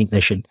age do you think they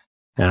should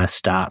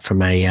start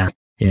from a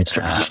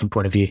strategic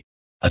point of view?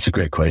 That's a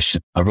great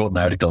question. I wrote an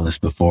article on this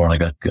before and I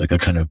got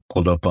kind of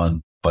pulled up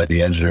on by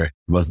the editor.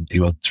 He wasn't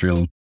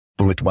thrilled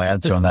with my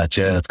answer on that.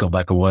 Yeah, it's gone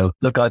back a while.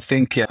 Look, I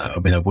think, I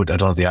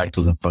don't have the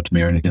articles in front of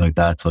me or anything like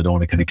that, so I don't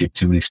want to kind of give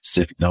too many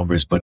specific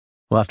numbers, but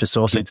we'll have to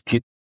source it.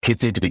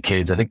 Kids need to be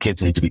kids. I think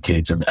kids need to be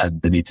kids and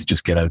they need to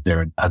just get out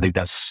there. And I think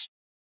that's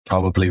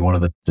probably one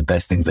of the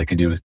best things they can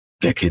do is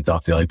get kids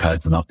off the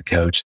iPads and off the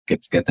couch,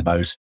 get them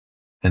out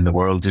in the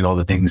world, all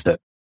the things that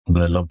I'm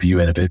going to lump you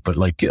in a bit, but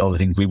like all the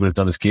things we would have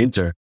done as kids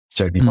or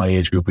certainly my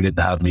age group, we didn't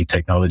have any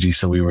technology.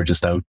 So we were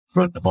just out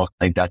running amok.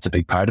 I think that's a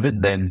big part of it.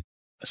 And then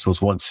I suppose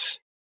once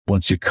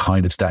you're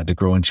kind of starting to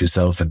grow into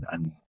yourself and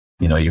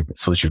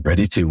you're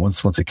ready to,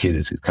 once a kid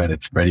is kind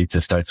of ready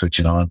to start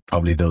switching on,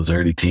 probably those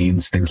early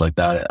teens, things like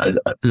that.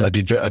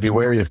 I'd be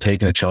wary of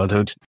taking a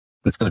childhood.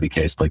 It's going to be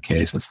case by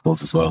case, I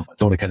suppose, as well. I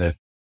don't want to kind of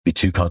be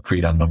too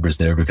concrete on numbers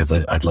there because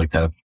I'd like to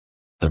have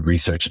the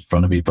research in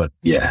front of me, but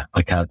yeah,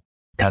 I can't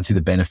see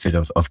the benefit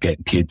of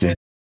getting kids in,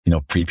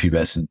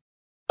 pre-pubescent.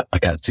 I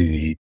can't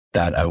see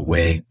that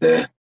outweigh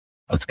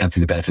I can't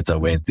see the benefits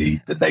outweighing the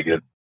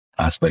negative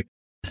aspect.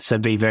 So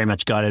be very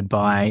much guided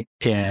by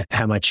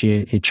how much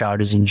your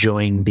child is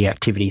enjoying the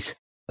activities.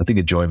 I think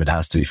enjoyment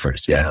has to be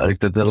first. Yeah, I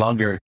think the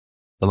longer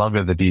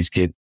that these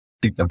kids,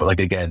 like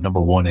again,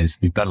 number one is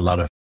we've got a lot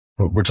of.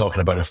 We're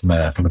talking about it from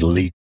an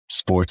elite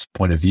sports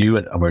point of view,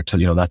 and we're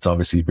that's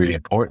obviously really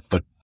important.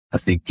 But I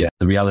think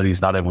the reality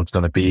is not everyone's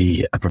going to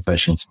be a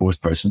professional sports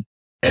person.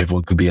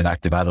 Everyone could be an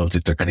active adult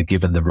if they're kind of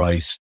given the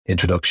right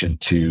introduction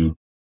to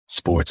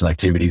sports and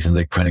activities, and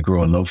they kind of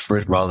grow a love for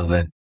it rather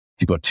than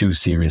you got too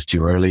serious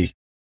too early.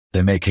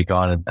 They may kick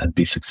on and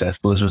be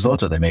successful as a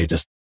result, or they may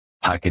just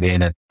pack it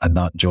in and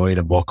not enjoy it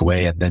and walk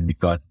away. And then you've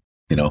got,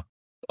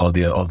 all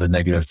the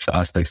negative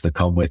aspects that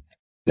come with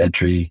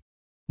entry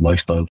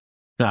lifestyle.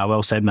 No,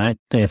 well said, mate.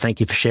 Yeah, thank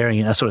you for sharing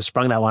it. I sort of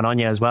sprung that one on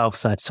you as well.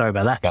 So sorry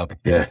about that.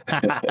 Yeah.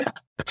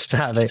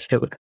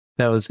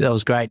 That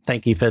was great.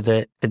 Thank you for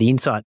the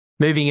insight.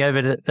 Moving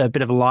over to a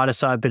bit of a lighter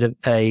side, a bit of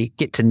a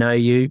get to know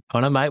you,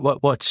 Connor, mate.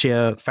 What's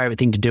your favorite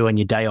thing to do on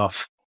your day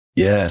off?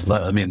 Yeah,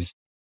 I mean,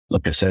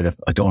 like I said,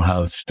 I don't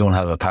have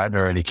a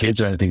partner or any kids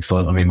or anything.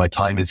 So, I mean, my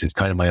time is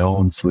kind of my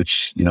own,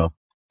 which,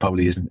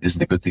 probably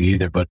isn't a good thing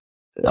either, but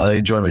I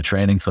enjoy my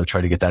training. So I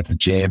try to get down to the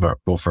gym or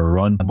go for a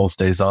run most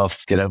days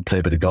off, get out and play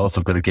a bit of golf.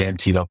 I've got a game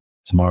teed up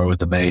tomorrow with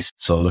the mate.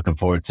 So looking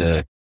forward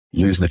to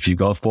losing a few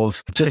golf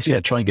balls. Just,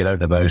 try and get out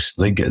and about.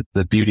 I think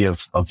the beauty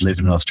of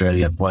living in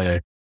Australia and why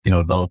I,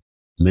 love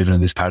living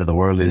in this part of the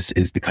world is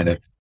the kind of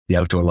the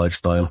outdoor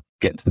lifestyle,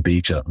 getting to the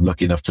beach. I'm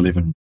lucky enough to live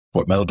in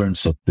Port Melbourne.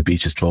 So the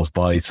beach is close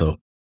by. So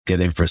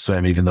get in for a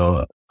swim, even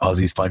though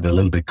Aussies find it a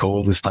little bit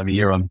cold this time of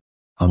year. I'm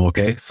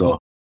okay. So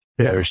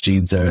the Irish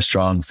genes are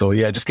strong. So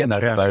yeah, just getting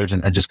out and about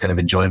and just kind of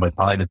enjoying my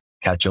time and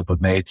catch up with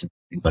mates and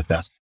things like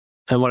that.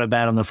 And what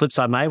about on the flip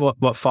side, mate?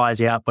 What fires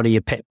you up? What are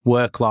your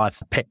work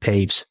life pet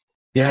peeves?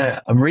 Yeah,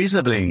 I'm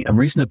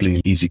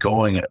reasonably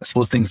easygoing. I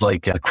suppose things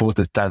like a quote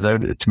that stands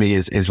out to me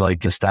is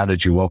like the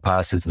standard you walk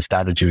past is the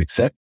standard you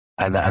accept.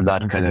 And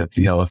that kind of,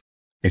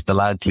 if the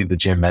lads leave the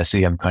gym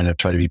messy, I'm kind of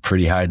trying to be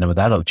pretty hard. And with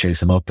that, I'll chase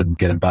them up and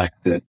get them back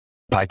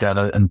down.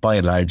 And by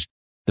and large,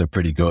 they're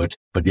pretty good.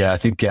 But yeah, I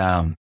think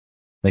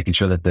making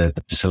sure that the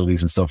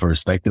facilities and stuff are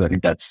respected, I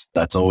think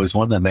that's always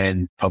one. And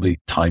then probably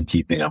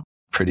timekeeping.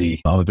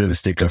 I'm a bit of a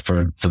stickler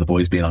for the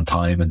boys being on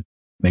time and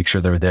make sure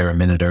they're there a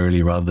minute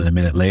early rather than a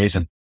minute late.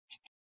 And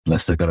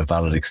unless they've got a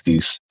valid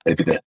excuse,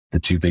 maybe the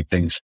two big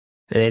things.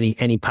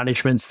 Any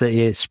punishments that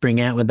you spring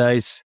out with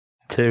those?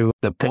 To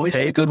the boys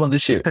had a good one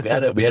this year.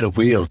 We had a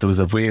wheel. There was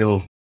a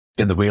wheel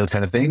in the wheel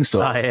kind of thing. So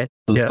there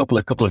was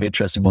a couple of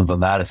interesting ones on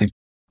that. I think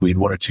we had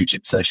one or two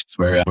gym sessions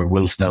where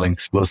Will Snelling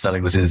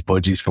was in his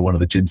budgies for one of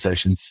the gym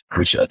sessions,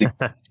 which I think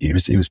he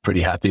was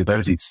pretty happy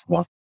about. He's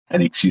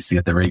any excuse to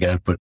get the rig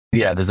out, but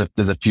Yeah, there's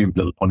a few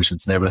little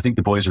punishments there, but I think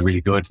the boys are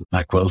really good.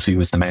 Matt Guelphy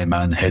was the main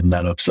man heading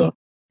that up, so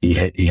he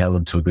held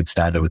them to a good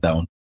standard with that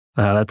one.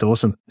 That's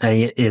awesome.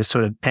 You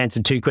sort of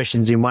answered two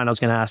questions in one. I was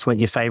going to ask what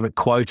your favourite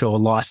quote or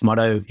life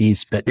motto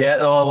is, but yeah,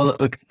 well,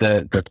 look,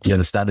 the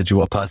standard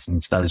you pass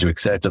and standard you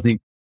accept. I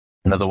think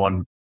another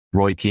one,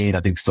 Roy Keane,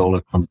 I think stole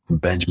it from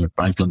Benjamin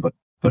Franklin, but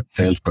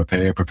failed to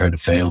prepare to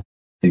fail.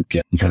 I think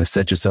you kind of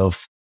set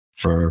yourself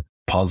for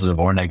positive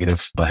or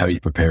negative by how you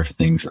prepare for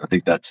things. I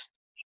think that's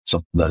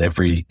something that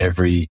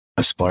every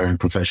aspiring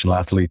professional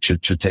athlete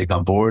should take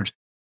on board.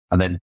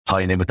 And then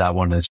tying in with that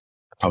one is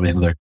probably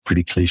another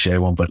pretty cliche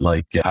one, but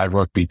like hard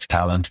work beats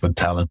talent when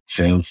talent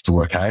fails to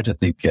work hard. I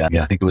think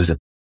it was I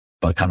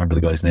can't remember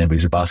the guy's name, but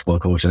he's a basketball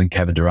coach. I think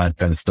Kevin Durant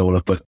kind of stole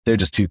it, but they're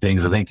just two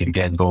things. I think,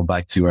 again, going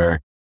back to our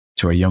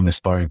young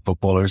aspiring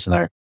footballers and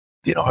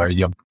our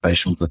young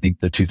professionals, I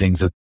think they're two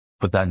things that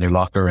put that in your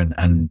locker and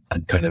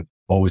kind of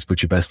always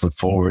put your best foot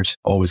forward,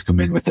 always come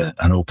in with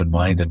an open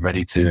mind and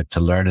ready to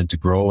learn and to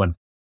grow, and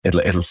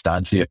it'll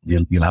stand to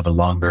you. You'll have a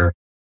longer,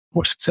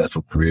 more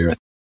successful career.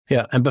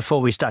 Yeah. And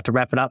before we start to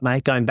wrap it up,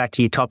 mate, going back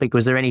to your topic,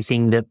 was there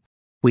anything that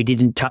we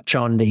didn't touch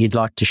on that you'd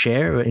like to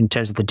share in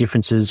terms of the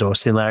differences or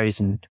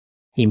similarities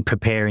in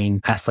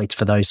preparing athletes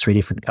for those three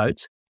different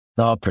codes?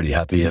 No, I'm pretty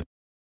happy. I've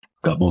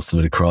got most of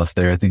it across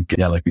there. I think,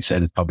 like we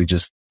said, it's probably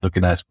just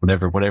looking at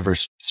whatever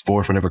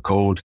sport, whatever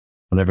code,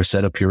 whatever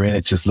setup you're in.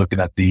 It's just looking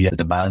at the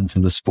demands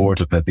in the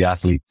sport, looking at the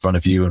athlete in front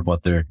of you and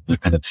what their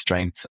kind of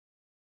strengths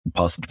and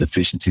possible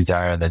deficiencies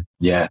are. And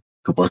then,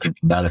 working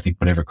from that, I think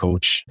whenever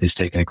coach is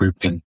taking a group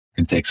can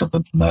take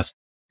something from that.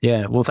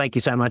 Yeah. Well, thank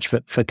you so much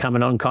for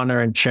coming on,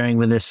 Connor, and sharing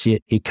with us your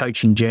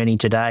coaching journey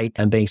today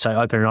and being so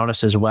open and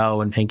honest as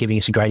well, and giving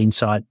us a great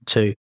insight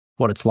to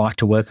what it's like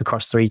to work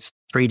across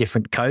three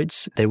different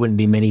codes. There wouldn't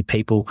be many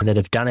people that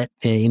have done it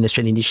in the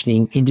strength and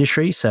conditioning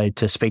industry. So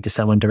to speak to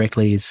someone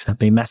directly has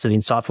been massively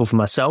insightful for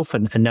myself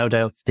and no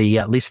doubt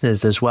the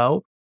listeners as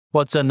well.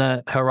 What's on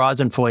the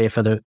horizon for you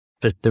for the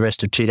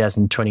rest of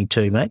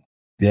 2022, mate?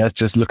 Yeah, it's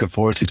just looking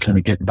forward to kind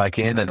of getting back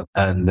in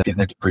and getting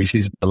into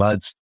preseason with the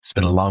lads. It's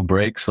been a long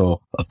break,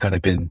 so I've kind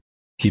of been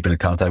keeping in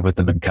contact with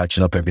them and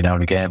catching up every now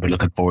and again, but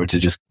looking forward to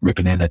just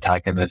ripping in,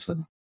 attacking it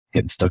and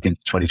getting stuck into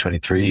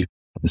 2023 when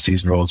the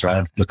season rolls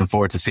around. Looking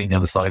forward to seeing you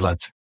on the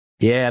sidelines.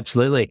 Yeah,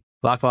 absolutely.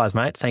 Likewise,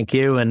 mate. Thank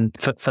you. And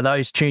for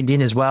those tuned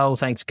in as well,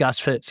 thanks, Gus,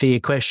 for your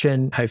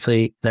question.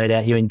 Hopefully, no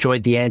doubt you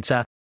enjoyed the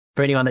answer.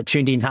 For anyone that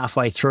tuned in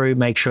halfway through,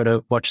 make sure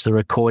to watch the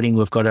recording.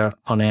 We've got it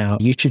on our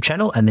YouTube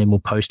channel and then we'll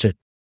post it.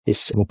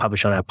 We'll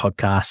publish on our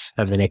podcast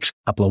over the next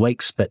couple of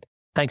weeks. But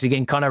thanks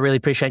again, Connor. Really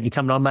appreciate you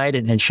coming on, mate,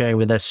 and sharing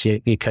with us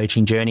your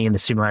coaching journey and the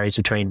similarities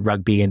between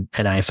rugby and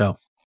AFL.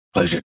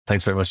 Pleasure.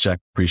 Thanks very much, Jack.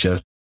 Appreciate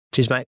it.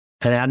 Cheers, mate.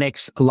 And our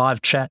next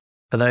live chat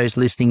for those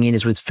listening in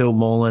is with Phil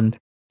Morland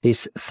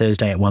this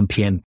Thursday at 1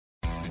 p.m.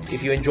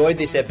 If you enjoyed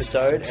this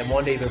episode and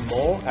want even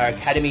more, our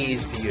Academy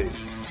is for you.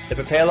 The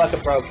Prepare Like a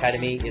Pro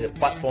Academy is a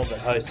platform that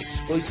hosts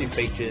exclusive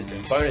features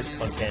and bonus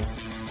content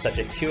such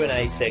as a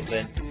Q&A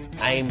segment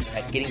aimed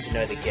at getting to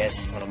know the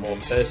guests on a more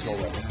personal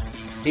level.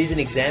 Here's an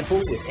example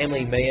with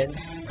Emily Meehan,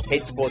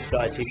 head sports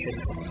dietitian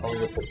of the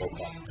Collingwood Football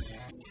Club.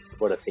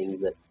 What are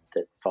things that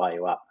fire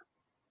you up?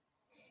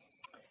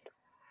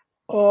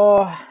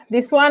 Oh,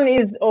 this one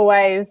is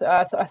always,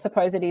 I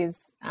suppose it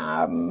is,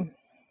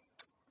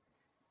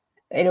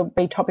 it'll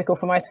be topical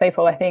for most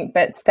people, I think,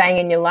 but staying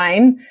in your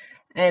lane.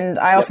 And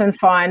I often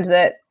find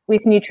that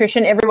with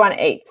nutrition, everyone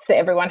eats, so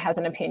everyone has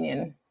an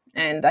opinion.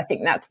 And I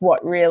think that's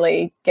what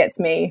really gets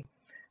me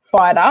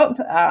fired up,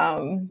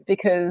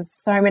 because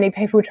so many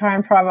people try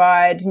and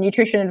provide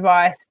nutrition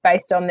advice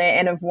based on their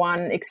N of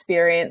 1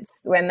 experience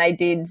when they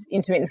did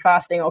intermittent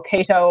fasting or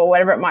keto or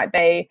whatever it might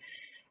be.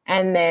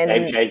 And then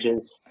game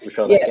changes,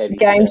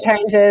 game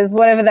changes,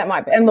 whatever that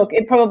might be. And look,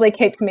 it probably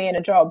keeps me in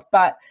a job,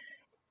 but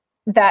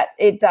that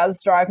it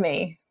does drive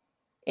me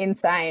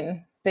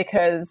insane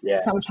because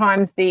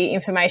sometimes the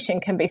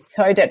information can be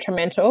so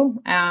detrimental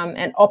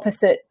and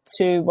opposite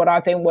to what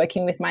I've been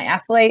working with my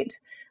athlete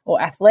or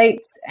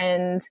athletes,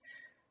 and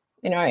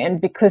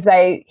and because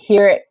they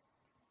hear it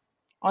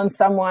on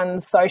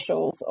someone's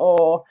socials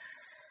or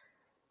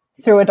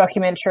through a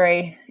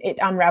documentary, it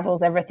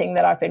unravels everything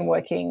that I've been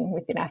working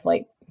with an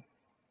athlete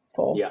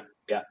for.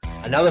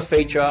 Another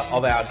feature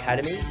of our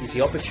academy is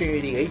the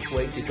opportunity each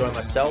week to join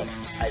myself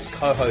as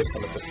co-host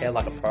on the Prepare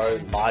Like a Pro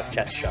live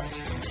chat show.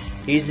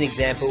 Here's an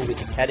example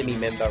with Academy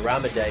member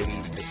Rama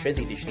Davies, the strength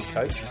and conditioning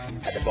coach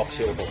at the Box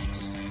Hill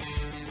Hawks.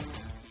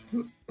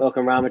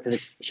 Welcome, Rama, to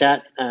the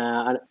chat.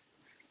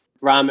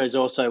 Rama has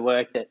also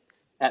worked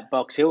at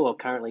Box Hill, or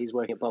currently he's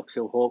working at Box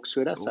Hill Hawks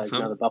with us, so he's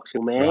another Box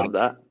Hill man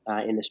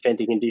in the strength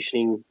and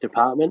conditioning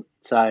department.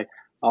 So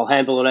I'll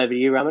handle it over to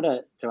you,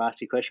 Rama, to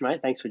ask your question,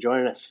 mate. Thanks for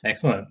joining us.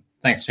 Excellent.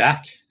 Thanks,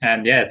 Jack.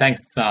 And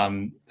thanks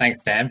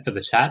Sam for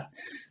the chat.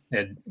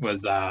 It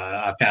was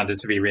I found it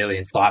to be really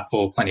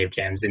insightful, plenty of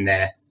gems in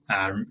there,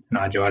 and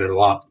I enjoyed it a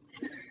lot.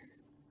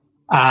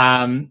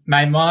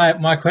 Mate,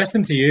 my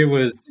question to you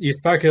was, you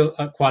spoke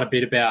quite a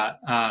bit about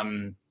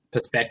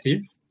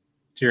perspective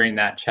during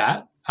that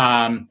chat.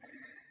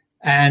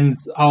 And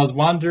I was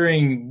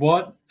wondering,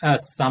 what are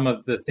some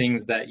of the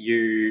things that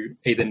you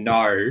either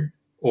know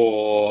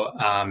or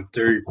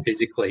do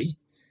physically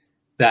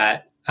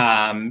that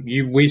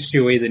you wish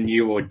you either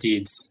knew or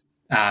did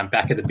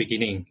back at the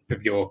beginning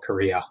of your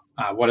career?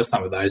 What are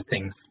some of those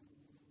things?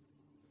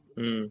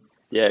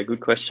 Yeah, good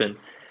question.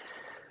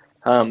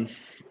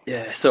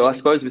 So I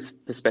suppose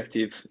with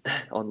perspective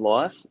on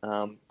life,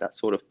 that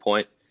sort of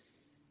point,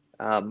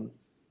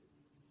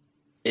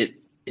 it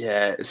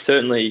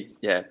certainly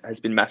has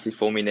been massive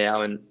for me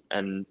now, and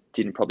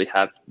didn't probably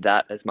have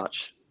that as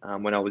much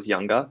when I was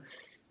younger.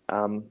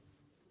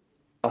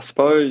 I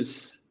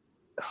suppose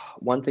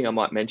one thing I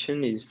might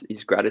mention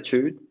is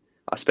gratitude.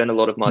 I spend a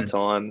lot of my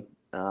time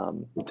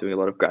doing a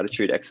lot of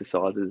gratitude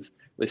exercises,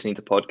 listening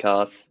to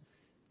podcasts,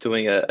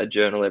 doing a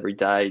journal every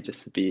day,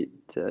 just to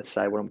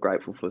say what I'm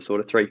grateful for,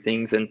 sort of 3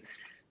 things. And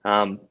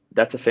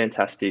that's a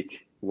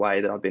fantastic way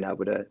that I've been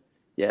able to,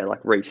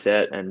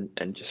 reset and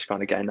just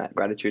kind of gain that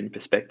gratitude and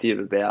perspective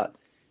about,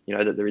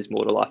 that there is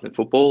more to life than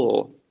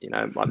football, or,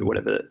 might be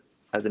whatever,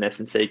 as an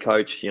S&C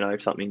coach, if if you're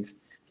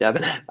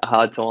having a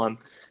hard time,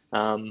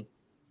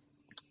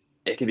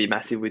 it can be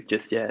massive with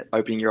just,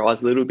 opening your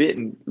eyes a little bit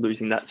and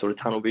losing that sort of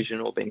tunnel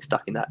vision or being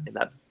stuck in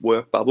that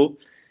work bubble.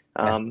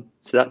 So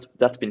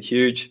that's been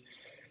huge.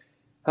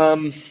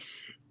 I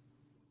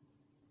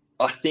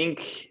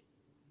think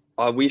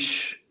I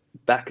wish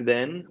back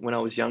then, when I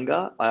was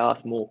younger, I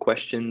asked more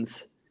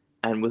questions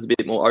and was a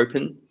bit more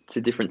open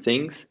to different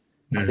things.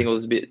 I think I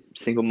was a bit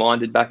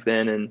single-minded back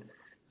then, and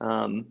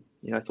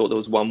thought there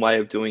was one way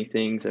of doing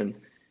things. And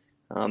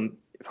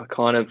if I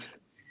kind of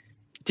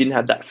didn't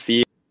have that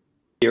fear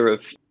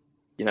of,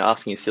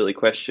 asking a silly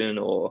question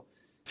or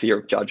fear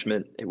of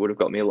judgment, it would have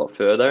got me a lot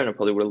further, and I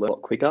probably would have learned a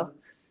lot quicker.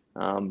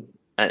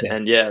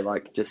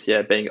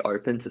 Being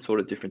open to sort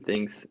of different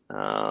things,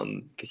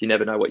 because you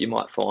never know what you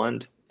might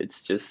find.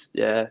 It's just,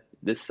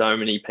 there's so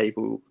many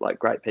people, like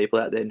great people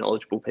out there,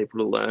 knowledgeable people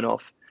to learn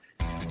off.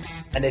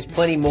 And there's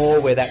plenty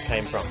more where that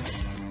came from.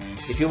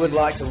 If you would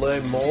like to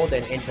learn more,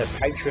 then enter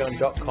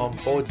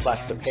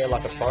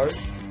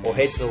patreon.com/preparelikeapro or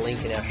head to the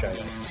link in our show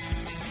notes.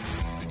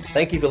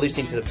 Thank you for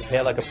listening to the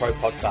Prepare Like a Pro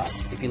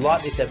podcast. If you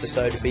like this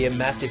episode, it'd be a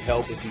massive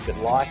help if you could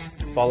like,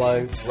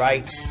 follow,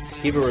 rate,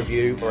 give a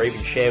review, or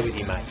even share with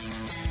your mates.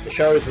 The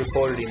show is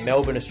recorded in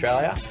Melbourne,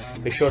 Australia.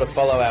 Be sure to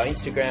follow our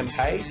Instagram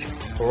page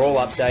for all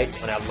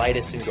updates on our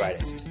latest and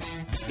greatest.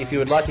 If you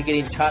would like to get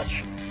in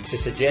touch to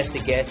suggest a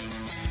guest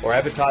or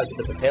advertise with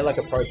the Prepare Like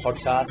a Pro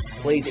podcast,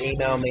 please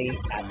email me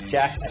at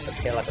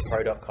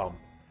jack@preparelikeapro.com.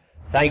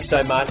 Thanks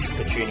so much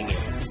for tuning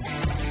in.